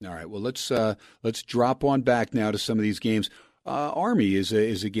 All right, well, let's drop on back now to some of these games. Army is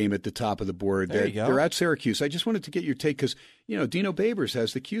a game at the top of the board. There you go. They're at Syracuse. I just wanted to get your take because, Dino Babers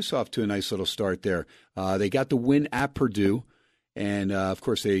has the Cuse off to a nice little start there. They got the win at Purdue, and, of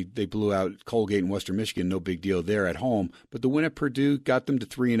course, they blew out Colgate and Western Michigan. No big deal there at home. But the win at Purdue got them to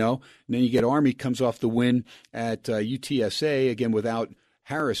 3-0. And then you get Army comes off the win at UTSA, again without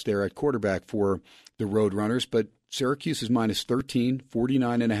Harris there at quarterback for the Roadrunners. But Syracuse is minus 13,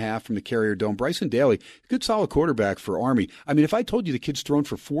 49.5 from the Carrier Dome. Bryson Daly, good solid quarterback for Army. I mean, if I told you the kid's thrown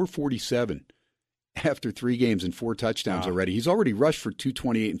for 447 after 3 games and 4 touchdowns already, he's already rushed for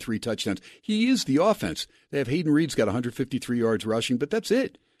 228 and 3 touchdowns. He is the offense. They have Hayden Reed's got 153 yards rushing, but that's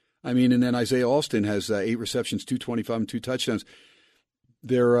it. I mean, and then Isaiah Alston has 8 receptions, 225 and 2 touchdowns.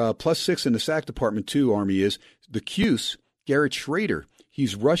 They're plus 6 in the sack department too, Army is. The Cuse, Garrett Schrader,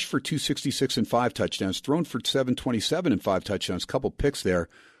 he's rushed for 266 and 5 touchdowns, thrown for 727 and 5 touchdowns, couple picks there.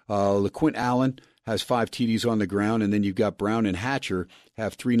 LaQuint Allen has 5 TDs on the ground, and then you've got Brown and Hatcher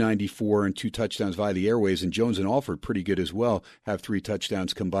have 394 and 2 touchdowns via the airways, and Jones and Alford, pretty good as well, have 3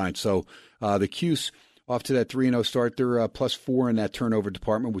 touchdowns combined. So the Cuse, off to that 3-0 start, they're plus 4 in that turnover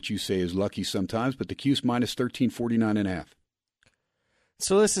department, which you say is lucky sometimes, but the Cuse minus 13, 49.5.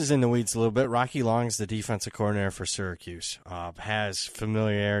 So this is in the weeds a little bit. Rocky Long's the defensive coordinator for Syracuse. Has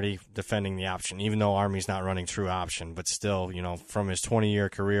familiarity defending the option, even though Army's not running true option. But still, from his 20-year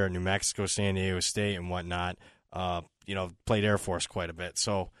career at New Mexico, San Diego State, and whatnot, played Air Force quite a bit.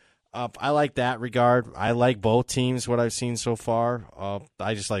 So I like that regard. I like both teams, what I've seen so far.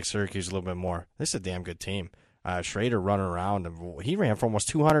 I just like Syracuse a little bit more. This is a damn good team. Schrader running around. He ran for almost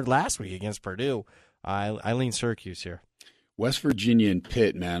 200 last week against Purdue. I lean Syracuse here. West Virginia and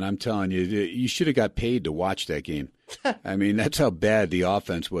Pitt, man, I'm telling you, you should have got paid to watch that game. I mean, that's how bad the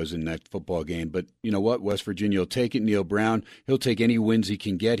offense was in that football game. But you know what? West Virginia will take it. Neil Brown, he'll take any wins he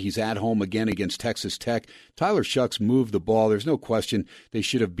can get. He's at home again against Texas Tech. Tyler Shucks moved the ball. There's no question they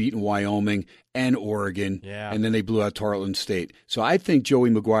should have beaten Wyoming and Oregon, and then they blew out Tarleton State. So I think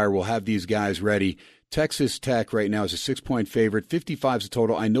Joey McGuire will have these guys ready. Texas Tech right now is a 6-point favorite. 55 is the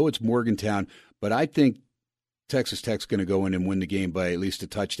total. I know it's Morgantown, but I think Texas Tech's going to go in and win the game by at least a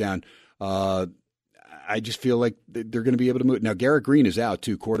touchdown. I just feel like they're going to be able to move. Now, Garrett Green is out,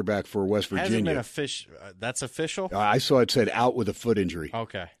 too, quarterback for West Virginia. Hasn't been that's official? I saw it said out with a foot injury.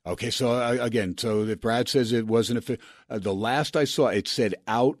 Okay, so again, so if Brad says it wasn't the last I saw, it said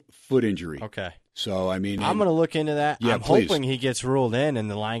out foot injury. Okay. So, I mean. I'm going to look into that. Yeah, I'm hoping he gets ruled in and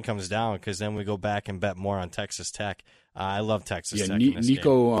the line comes down because then we go back and bet more on Texas Tech. I love Texas Tech in this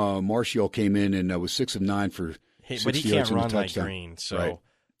Nico Marshall came in and was 6 of 9 for 60 but he yards can't and a run like touchdown. Green, so right.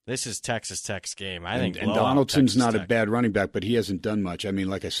 This is Texas Tech's game. I think. And Donaldson's not Tech. a bad running back, but he hasn't done much. I mean,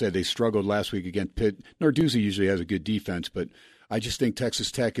 like I said, they struggled last week against Pitt. Narduzzi usually has a good defense, but I just think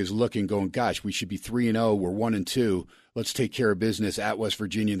Texas Tech is looking, going, gosh, we should be 3-0. We're 1-2. Let's take care of business at West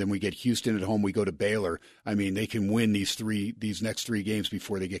Virginia. Then we get Houston at home. We go to Baylor. I mean, they can win these next 3 games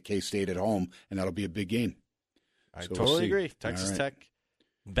before they get K-State at home, and that'll be a big game. I totally agree. Texas Tech,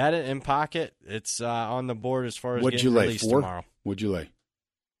 bet it in pocket. It's on the board as far as What'd getting you lay? released 4? tomorrow. What'd you lay?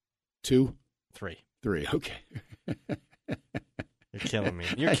 2? 3. 3, okay. You're killing me.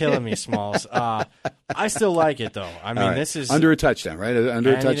 You're killing me, Smalls. I still like it, though. I mean, this is under a touchdown, right?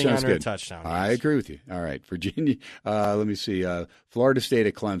 Under a touchdown is good. A touchdown, I agree with you. All right, Virginia. Let me see. Florida State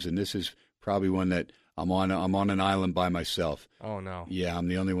at Clemson. This is probably one that I'm on an island by myself. Oh no. Yeah, I'm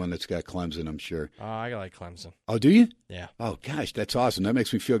the only one that's got Clemson, I'm sure. I like Clemson. Oh, do you? Yeah. Oh gosh, that's awesome. That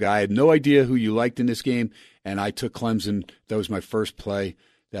makes me feel good. I had no idea who you liked in this game, and I took Clemson. That was my first play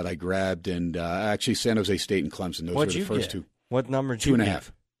that I grabbed, and actually San Jose State and Clemson. Those were the first two. What number did you get?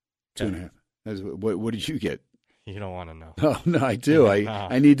 2.5. 2.5. What did you get? You don't want to know. Oh no, I do.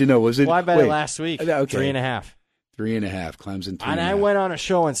 I need to know. Was it? Well, I bet it last week. Okay. 3.5. 3.5. Clemson. 3.5. And I went on a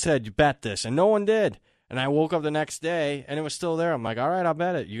show and said, "You bet this," and no one did. And I woke up the next day and it was still there. I'm like, "All right, I'll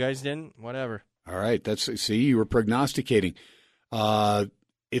bet it." You guys didn't. Whatever. All right. See, you were prognosticating.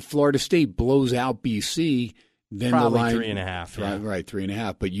 If Florida State blows out BC, Then Probably the line, 3.5. Yeah. Right,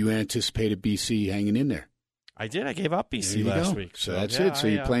 3.5. But you anticipated BC hanging in there. I did. I gave up BC last week. So that's it. So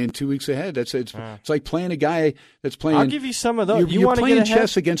you're playing 2 weeks ahead. It's like playing a guy that's playing. I'll give you some of those. You're playing get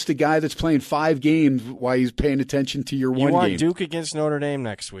chess against a guy that's playing 5 games while he's paying attention to your one game. You want Duke against Notre Dame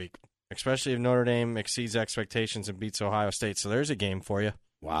next week, especially if Notre Dame exceeds expectations and beats Ohio State. So there's a game for you.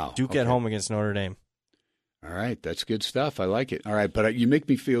 Wow. Duke at home against Notre Dame. All right, that's good stuff. I like it. All right, but you make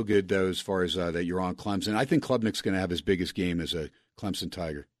me feel good, though, as far as that you're on Clemson. I think Klubnik's going to have his biggest game as a Clemson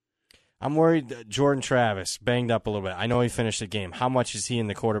Tiger. I'm worried that Jordan Travis banged up a little bit. I know he finished the game. How much is he in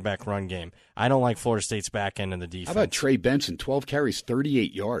the quarterback run game? I don't like Florida State's back end of the defense. How about Trey Benson, 12 carries,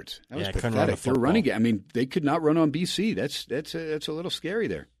 38 yards? That was pathetic. They're running. I mean, they could not run on BC. That's a little scary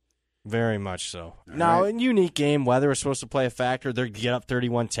there. Very much so. Now, in unique game, weather is supposed to play a factor. They're get up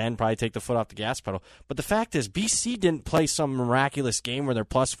 31-10, probably take the foot off the gas pedal. But the fact is, BC didn't play some miraculous game where they're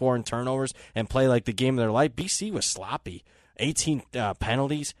 +4 in turnovers and play like the game of their life. BC was sloppy. 18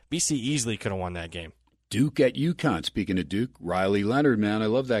 penalties. BC easily could have won that game. Duke at UConn. Speaking of Duke, Riley Leonard, man, I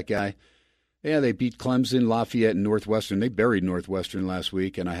love that guy. Yeah, they beat Clemson, Lafayette, and Northwestern. They buried Northwestern last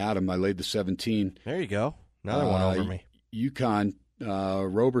week, and I had them. I laid the 17. There you go. Another one over me. UConn,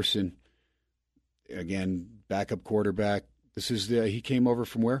 Roberson, again, backup quarterback. He came over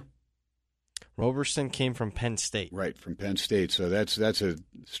from where? Roberson came from Penn State. Right, from Penn State. So that's a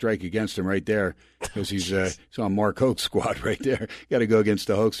strike against him right there because he's on Mark Hoke's squad right there. Got to go against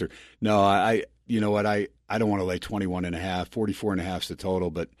the Hoaxer. No, you know what? I don't want to lay 21.5. 44.5 is the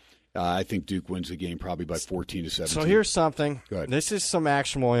total, but I think Duke wins the game probably by 14 to 17. So here's something. Go ahead. This is some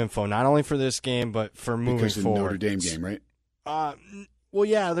actionable info, not only for this game, but for moving because of forward. the Notre Dame game, right? Well,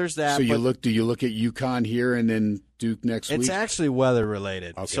 yeah, there's that. So do you look at UConn here and then Duke next week? It's actually weather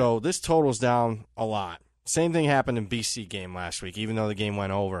related. Okay. So this total's down a lot. Same thing happened in BC game last week, even though the game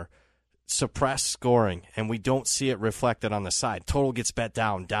went over. Suppressed scoring, and we don't see it reflected on the side. Total gets bet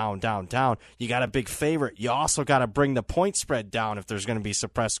down, down, down, down. You got a big favorite. You also got to bring the point spread down if there's going to be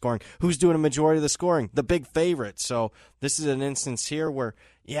suppressed scoring. Who's doing a majority of the scoring? The big favorite. So this is an instance here where,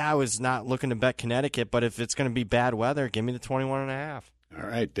 I was not looking to bet Connecticut, but if it's going to be bad weather, give me the 21.5. All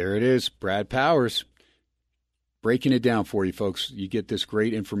right, there it is. Brad Powers breaking it down for you, folks. You get this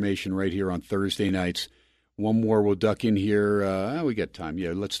great information right here on Thursday nights. One more we'll duck in here. We got time.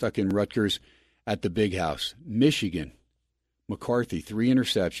 Yeah, let's duck in Rutgers at the Big House. Michigan, McCarthy, 3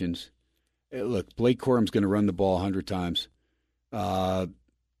 interceptions. Hey, look, Blake Corum's going to run the ball 100 times. Harbaugh's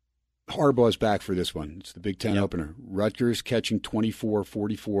back for this one. It's the Big Ten opener. Rutgers catching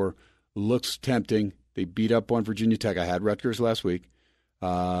 24-44. Looks tempting. They beat up on Virginia Tech. I had Rutgers last week.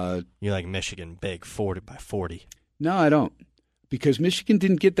 You like Michigan big, 40-40. No, I don't, because Michigan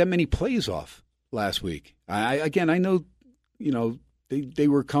didn't get that many plays off last week. I know, they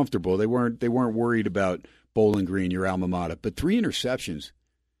were comfortable. They weren't worried about Bowling Green, your alma mater. But 3 interceptions.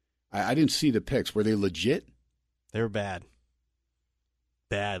 I didn't see the picks. Were they legit? They were bad.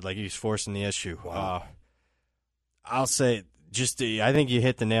 Bad, like he was forcing the issue. Wow. I'll say, I think you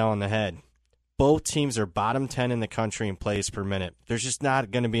hit the nail on the head. Both teams are bottom 10 in the country in plays per minute. There's just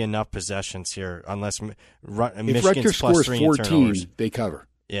not going to be enough possessions here unless if Michigan's Rutgers scores 3 14, they cover.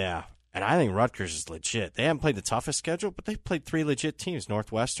 Yeah, and I think Rutgers is legit. They haven't played the toughest schedule, but they've played 3 legit teams: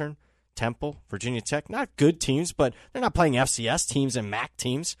 Northwestern, Temple, Virginia Tech. Not good teams, but they're not playing FCS teams and MAC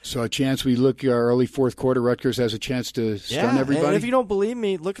teams. So a chance we look early fourth quarter, Rutgers has a chance to stun everybody? And if you don't believe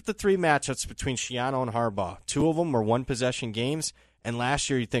me, look at the 3 matchups between Schiano and Harbaugh. 2 of them were 1-possession games. And last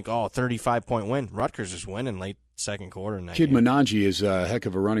year, you'd think, 35-point win. Rutgers is winning late second quarter. In that Kid game. Manangi is a heck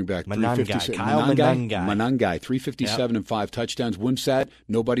of a running back. Kyle Manangai. 357 and 5 touchdowns. Wimsat,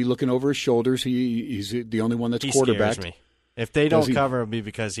 nobody looking over his shoulders. He's the only one that's quarterback. Scares me. If they don't cover, it'll be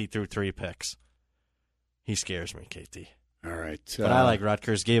because he threw 3 picks. He scares me, KT. All right. But I like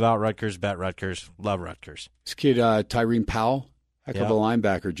Rutgers. Gave out Rutgers, bet Rutgers. Love Rutgers. This kid, Tyreen Powell, heck of a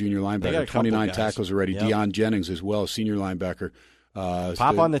linebacker, junior linebacker. 29 tackles already. Yep. Deion Jennings as well, senior linebacker.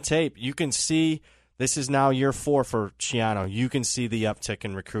 Pop on the tape. You can see this is now year 4 for Schiano. You can see the uptick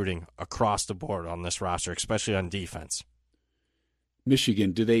in recruiting across the board on this roster, especially on defense.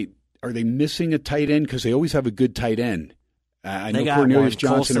 Michigan, are they missing a tight end? Because they always have a good tight end. I know got Cornelius one.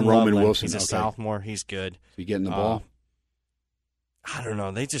 Johnson Colson and Roman Loveland. Wilson. He's a sophomore. He's good. So you getting the ball? I don't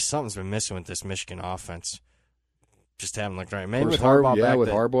know. Something's been missing with this Michigan offense. Just haven't looked right. Maybe with Harbaugh back. With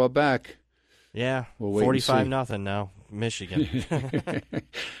Harbaugh back. Yeah, we'll 45-0 now, Michigan.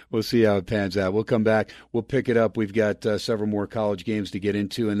 We'll see how it pans out. We'll come back. We'll pick it up. We've got several more college games to get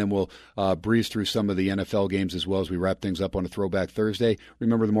into, and then we'll breeze through some of the NFL games as well as we wrap things up on a Throwback Thursday.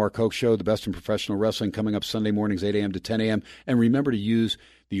 Remember the Mark Hoke Show, the best in professional wrestling, coming up Sunday mornings, 8 a.m. to 10 a.m. And remember to use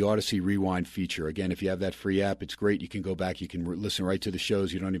the Odyssey Rewind feature. Again, if you have that free app, it's great. You can go back. You can listen right to the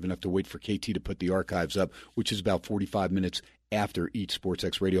shows. You don't even have to wait for KT to put the archives up, which is about 45 minutes after each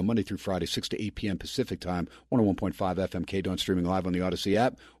Sportsx Radio, Monday through Friday, 6 to 8 p.m. Pacific Time, 101.5 FM KDON, streaming live on the Odyssey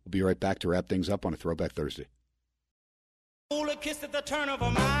app. We'll be right back to wrap things up on a Throwback Thursday. A kiss at the turn of a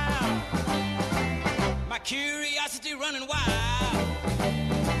mile, my curiosity running wild,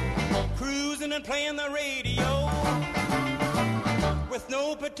 cruising and playing the radio with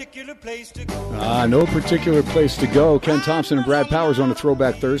no particular place to go. No particular place to go. Ken Thompson and Brad Powers on a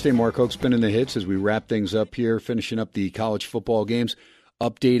Throwback Thursday. Mark Hoke spinning the hits as we wrap things up here, finishing up the college football games,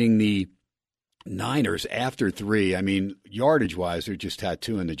 updating the Niners after 3. I mean, yardage-wise, they're just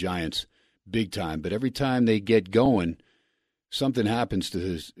tattooing the Giants big time. But every time they get going, something happens to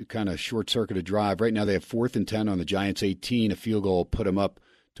his kind of short-circuited drive. Right now they have 4th and 10 on the Giants' 18. A field goal put them up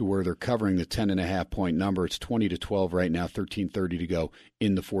to where they're covering the 10.5-point number. It's 20-12 right now, 13:30 to go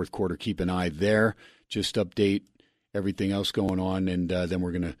in the fourth quarter. Keep an eye there. Just update everything else going on, and then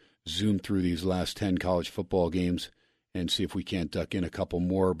we're going to zoom through these last 10 college football games and see if we can't duck in a couple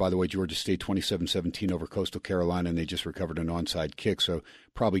more. By the way, Georgia State 27-17 over Coastal Carolina, and they just recovered an onside kick, so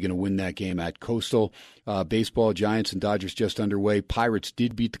probably going to win that game at Coastal. Baseball, Giants and Dodgers just underway. Pirates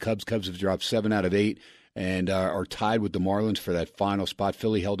did beat the Cubs. Cubs have dropped 7 out of 8 and are tied with the Marlins for that final spot.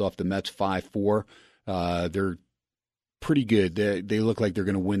 Philly held off the Mets 5-4. They're pretty good. They look like they're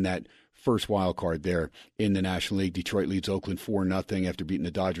going to win that first wild card there in the National League. Detroit leads Oakland 4-0 after beating the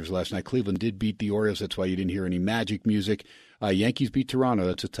Dodgers last night. Cleveland did beat the Orioles. That's why you didn't hear any Magic music. Yankees beat Toronto.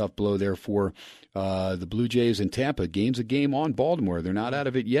 That's a tough blow there for the Blue Jays. And Tampa gains a game on Baltimore. They're not out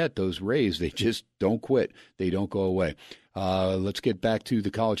of it yet. Those Rays, they just don't quit. They don't go away. Let's get back to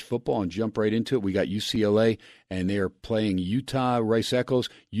the college football and jump right into it. We got UCLA, and they are playing Utah. Rice Eccles.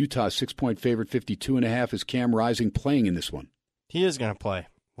 Utah 6-point favorite, 52.5. Is Cam Rising playing in this one? He is going to play.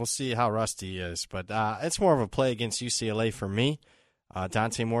 We'll see how rusty he is. But it's more of a play against UCLA for me.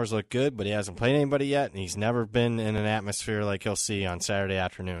 Dante Moore's looked good, but he hasn't played anybody yet, and he's never been in an atmosphere like he'll see on Saturday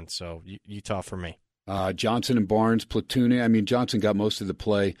afternoon. So Utah for me. Johnson and Barnes platooning. I mean, Johnson got most of the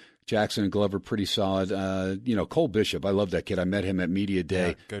play. Jackson and Glover pretty solid. Cole Bishop, I love that kid. I met him at Media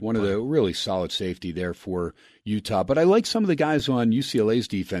Day. Yeah, One of the really solid safety there for Utah. But I like some of the guys on UCLA's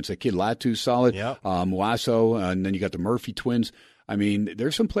defense. That kid Latu's solid. Yep. Wasso, and then you got the Murphy twins. I mean,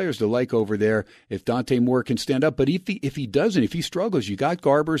 there's some players to like over there if Dante Moore can stand up. But if he doesn't, if he struggles, you got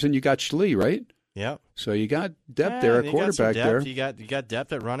Garbers and you got Schlee, right? Yep. So you got depth there at quarterback there. You got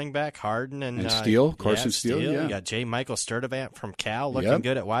depth at running back, Harden and Steele, Carson Steele. Yeah. You got J. Michael Sturdivant from Cal looking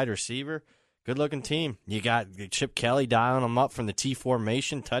good at wide receiver. Good-looking team. You got Chip Kelly dialing them up from the T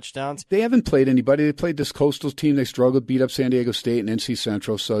formation, touchdowns. They haven't played anybody. They played this Coastal team. They struggled, beat up San Diego State and NC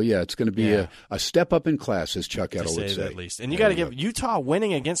Central. So, yeah, it's going to be a step up in class, as Chuck Edel would say. At least. And you got to give Utah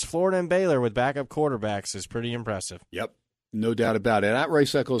winning against Florida and Baylor with backup quarterbacks is pretty impressive. Yep. No doubt about it. At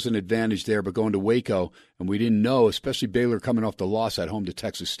Rice Eccles, an advantage there, but going to Waco, and we didn't know, especially Baylor coming off the loss at home to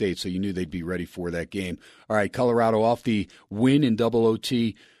Texas State, so you knew they'd be ready for that game. All right, Colorado off the win in double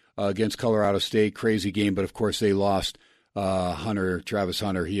OT against Colorado State. Crazy game, but of course they lost Travis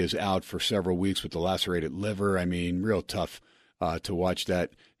Hunter. He is out for several weeks with the lacerated liver. I mean, real tough to watch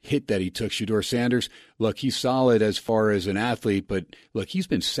that hit that he took. Shedeur Sanders, look, he's solid as far as an athlete, but look, he's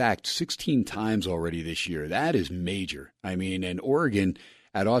been sacked 16 times already this year. That is major. I mean, and Oregon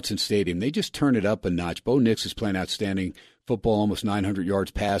at Autzen Stadium, they just turn it up a notch. Bo Nix is playing outstanding football, almost 900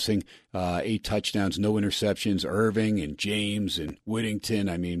 yards passing, 8 touchdowns, no interceptions. Irving and James and Whittington,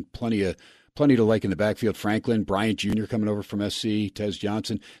 I mean, plenty to like in the backfield. Franklin, Bryant Jr. coming over from SC, Tez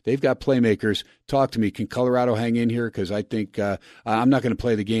Johnson. They've got playmakers. Talk to me. Can Colorado hang in here? Because I think I'm not going to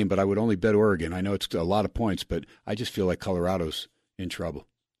play the game, but I would only bet Oregon. I know it's a lot of points, but I just feel like Colorado's in trouble.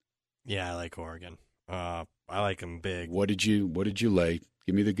 Yeah, I like Oregon. I like them big. What did you lay?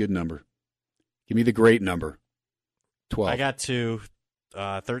 Give me the good number. Give me the great number. 12. I got to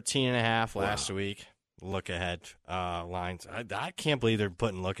 13.5 last week. Look ahead lines. I can't believe they're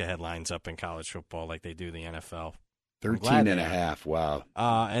putting look ahead lines up in college football like they do the NFL. 13.5. Wow.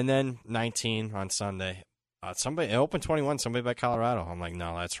 And then 19 on Sunday. Somebody opened 21. Somebody bet Colorado. I'm like,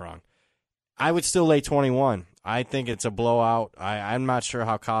 no, that's wrong. I would still lay 21. I think it's a blowout. I'm not sure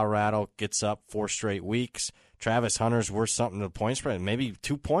how Colorado gets up 4 straight weeks. Travis Hunter's worth something to the point spread. Maybe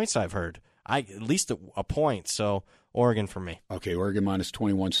 2 points. I've heard. At least a point. So Oregon for me. Okay, Oregon minus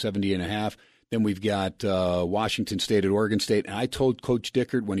 21, 70.5. Then we've got Washington State at Oregon State. And I told Coach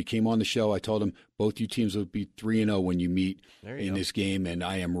Dickert when he came on the show, I told him both you teams will be 3-0 when you meet in this game. And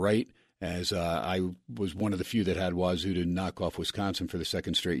I am right, as I was one of the few that had Wazoo to knock off Wisconsin for the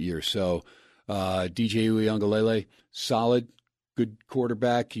second straight year. So DJ Uiagalelei, solid. good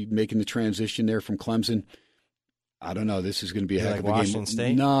quarterback, making the transition there from Clemson. I don't know. This is going to be a heck of a Washington game.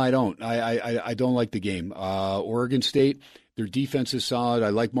 State? No, I don't. I don't like the game. Oregon State, their defense is solid. I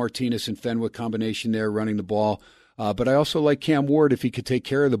like Martinez and Fenwick combination there running the ball. But I also like Cam Ward if he could take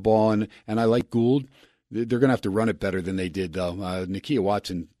care of the ball, and I like Gould. They're going to have to run it better than they did, though. Nakia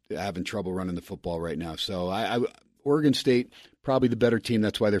Watson having trouble running the football right now. So Oregon State, probably the better team.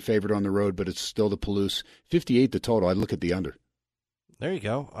 That's why they're favored on the road, but it's still the Palouse. 58 the total. I'd look at the under. There you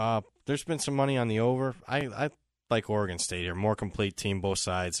go. There's been some money on the over. I like Oregon State here. More complete team, both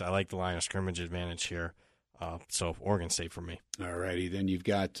sides. I like the line of scrimmage advantage here. So Oregon State for me. All righty. Then you've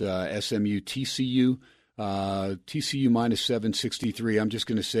got SMU, TCU. TCU minus 763. I'm just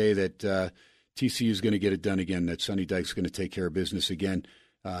going to say that TCU is going to get it done again, that Sonny Dykes going to take care of business again.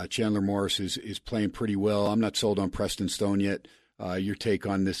 Chandler Morris is playing pretty well. I'm not sold on Preston Stone yet. Your take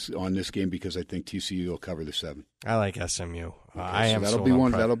on this game, because I think TCU will cover the 7. I like SMU. Okay, I am that'll sold be on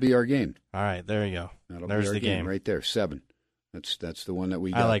one. That'll be our game. All right, there you go. There's the game right there. 7. That's the one that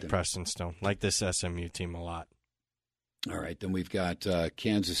we got. I like then. Preston Stone. Like this SMU team a lot. All right, then we've got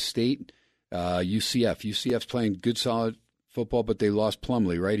Kansas State, UCF. UCF's playing good, solid football, but they lost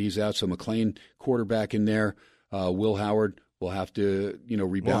Plumlee, right? He's out, so McLean quarterback in there. Will Howard will have to,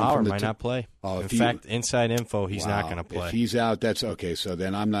 rebound. Will Howard from the might not play. Oh, in fact, inside info, he's not going to play. If he's out, that's okay. So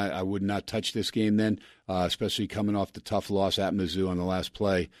then I would not touch this game then, especially coming off the tough loss at Mizzou on the last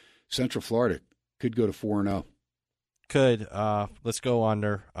play. Central Florida could go to 4-0. Could. Let's go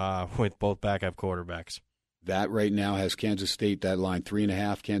under with both backup quarterbacks. That right now has Kansas State, that line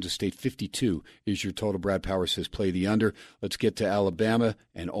 3.5. Kansas State 52 is your total. Brad Power says play the under. Let's get to Alabama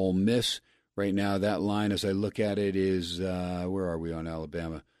and Ole Miss. Right now, that line, as I look at it, is where are we on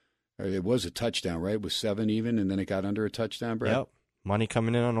Alabama? It was a touchdown, right? It was 7 even, and then it got under a touchdown, Brad? Yep. Money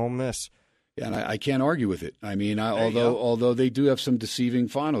coming in on Ole Miss. Yeah, and I can't argue with it. I mean, although they do have some deceiving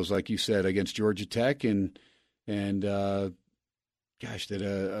finals, like you said, against Georgia Tech and what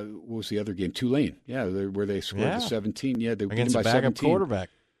was the other game? Tulane. Yeah, where they scored the 17. Yeah, they against won by a backup 17. quarterback.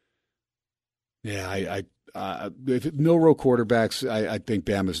 Yeah, if Milroe quarterbacks, I think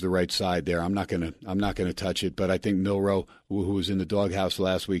Bama's the right side there. I'm not gonna touch it, but I think Milroe, who was in the doghouse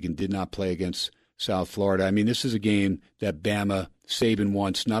last week and did not play against South Florida. I mean, this is a game that Bama, Saban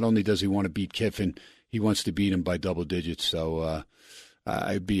wants. Not only does he want to beat Kiffin, he wants to beat him by double digits. So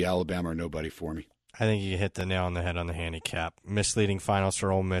I'd be Alabama or nobody for me. I think you hit the nail on the head on the handicap. Misleading finals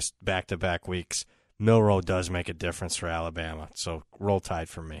for Ole Miss back-to-back weeks. Milroe does make a difference for Alabama, so roll Tide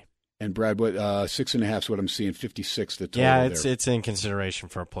for me. And Brad, what 6.5 is what I'm seeing. 56 the total. Yeah, it's in consideration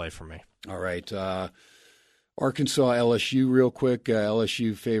for a play for me. All right, Arkansas LSU real quick.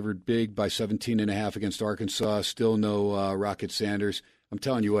 LSU favored big by 17.5 against Arkansas. Still no Rocket Sanders. I'm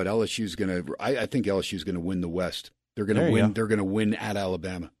telling you what, LSU's gonna. I think LSU's gonna win the West. They're gonna win. They're gonna win at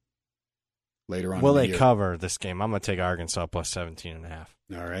Alabama later on. Will they cover this game? I'm gonna take Arkansas plus 17.5.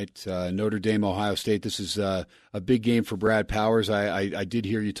 All right, Notre Dame, Ohio State. This is a big game for Brad Powers. I did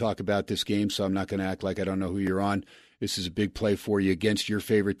hear you talk about this game, so I'm not going to act like I don't know who you're on. This is a big play for you against your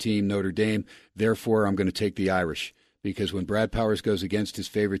favorite team, Notre Dame. Therefore, I'm going to take the Irish, because when Brad Powers goes against his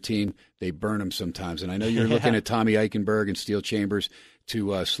favorite team, they burn him sometimes. And I know you're looking at Tommy Eichenberg and Steel Chambers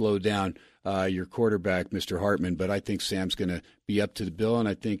to slow down your quarterback, Mr. Hartman, but I think Sam's going to be up to the bill, and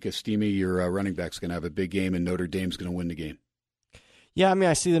I think Steamy, your running back's going to have a big game, and Notre Dame's going to win the game. Yeah, I mean,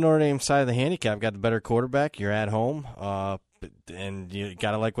 I see the Notre Dame side of the handicap. Got the better quarterback. You're at home, and you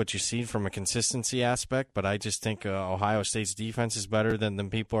got to like what you see from a consistency aspect. But I just think Ohio State's defense is better than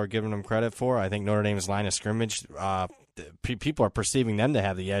people are giving them credit for. I think Notre Dame's line of scrimmage, people are perceiving them to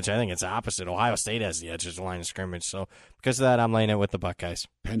have the edge. I think it's opposite. Ohio State has the edge as a line of scrimmage. So because of that, I'm laying it with the Buckeyes.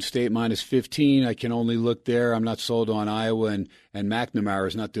 Penn State minus 15. I can only look there. I'm not sold on Iowa, and McNamara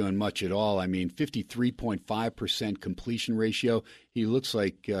is not doing much at all. I mean, 53.5% completion ratio. He looks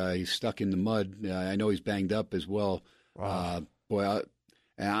like he's stuck in the mud. I know he's banged up as well. Wow.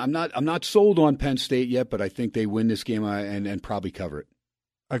 I'm not sold on Penn State yet, but I think they win this game and probably cover it.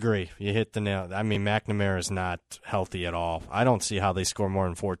 Agree. You hit the nail. I mean, McNamara is not healthy at all. I don't see how they score more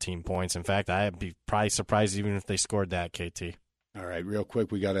than 14 points. In fact, I'd be probably surprised even if they scored that, KT. All right, real quick,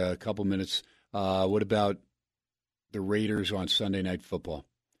 we got a couple minutes. What about the Raiders on Sunday Night Football?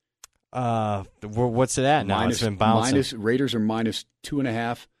 What's it at now? It's been bouncing. Raiders are minus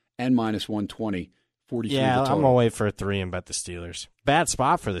 2.5 and minus 120. 43 yeah, the total. I'm going to wait for a 3 and bet the Steelers. Bad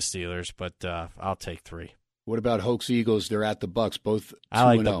spot for the Steelers, but I'll take 3. What about Hokies Eagles? They're at the Bucks, both 2-0. I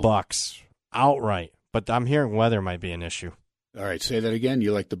like the Bucks outright, but I'm hearing weather might be an issue. All right, say that again.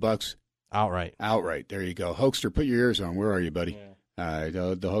 You like the Bucks? Outright. Outright. There you go. Hoekster, put your ears on. Where are you, buddy? Yeah. All right,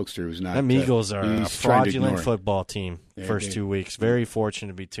 the Hoekster was not. Them Eagles are a he's trying to ignore fraudulent it. football team. First 2 weeks, very fortunate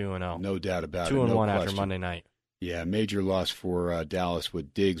to be 2-0. No doubt about it. 2-1 no after question. Monday night. Yeah, major loss for Dallas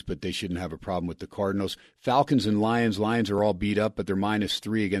with Diggs, but they shouldn't have a problem with the Cardinals. Falcons and Lions. Lions are all beat up, but they're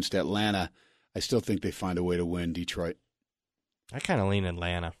 -3 against Atlanta. I still think they find a way to win Detroit. I kind of lean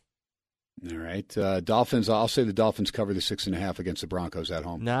Atlanta. All right. Dolphins, I'll say the Dolphins cover the 6.5 against the Broncos at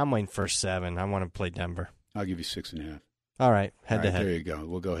home. No, I'm waiting for 7. I want to play Denver. I'll give you 6.5. All right, All head to right, head. there you go.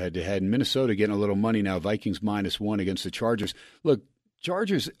 We'll go head to head. And Minnesota getting a little money now. Vikings -1 against the Chargers. Look,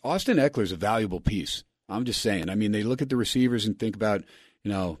 Chargers, Austin Eckler's a valuable piece. I'm just saying. I mean, they look at the receivers and think about,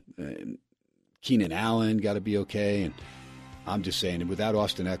 Keenan Allen got to be okay. And I'm just saying, without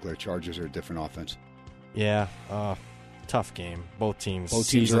Austin Eckler, Chargers are a different offense. Yeah, tough game. Both teams. Both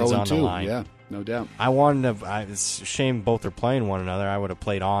teams are Season's on the 0-2. line. Yeah, no doubt. I wanted to. It's a shame both are playing one another. I would have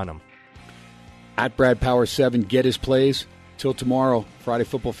played on them. At Brad Power 7, get his plays. Till tomorrow, Friday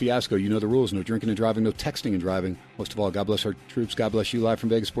Football Fiasco. You know the rules. No drinking and driving, no texting and driving. Most of all, God bless our troops. God bless you. Live from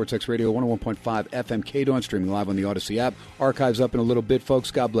Vegas, SportsXradio, 101.5 FM, KDON, streaming live on the Odyssey app. Archives up in a little bit,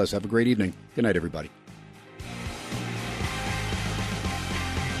 folks. God bless. Have a great evening. Good night, everybody.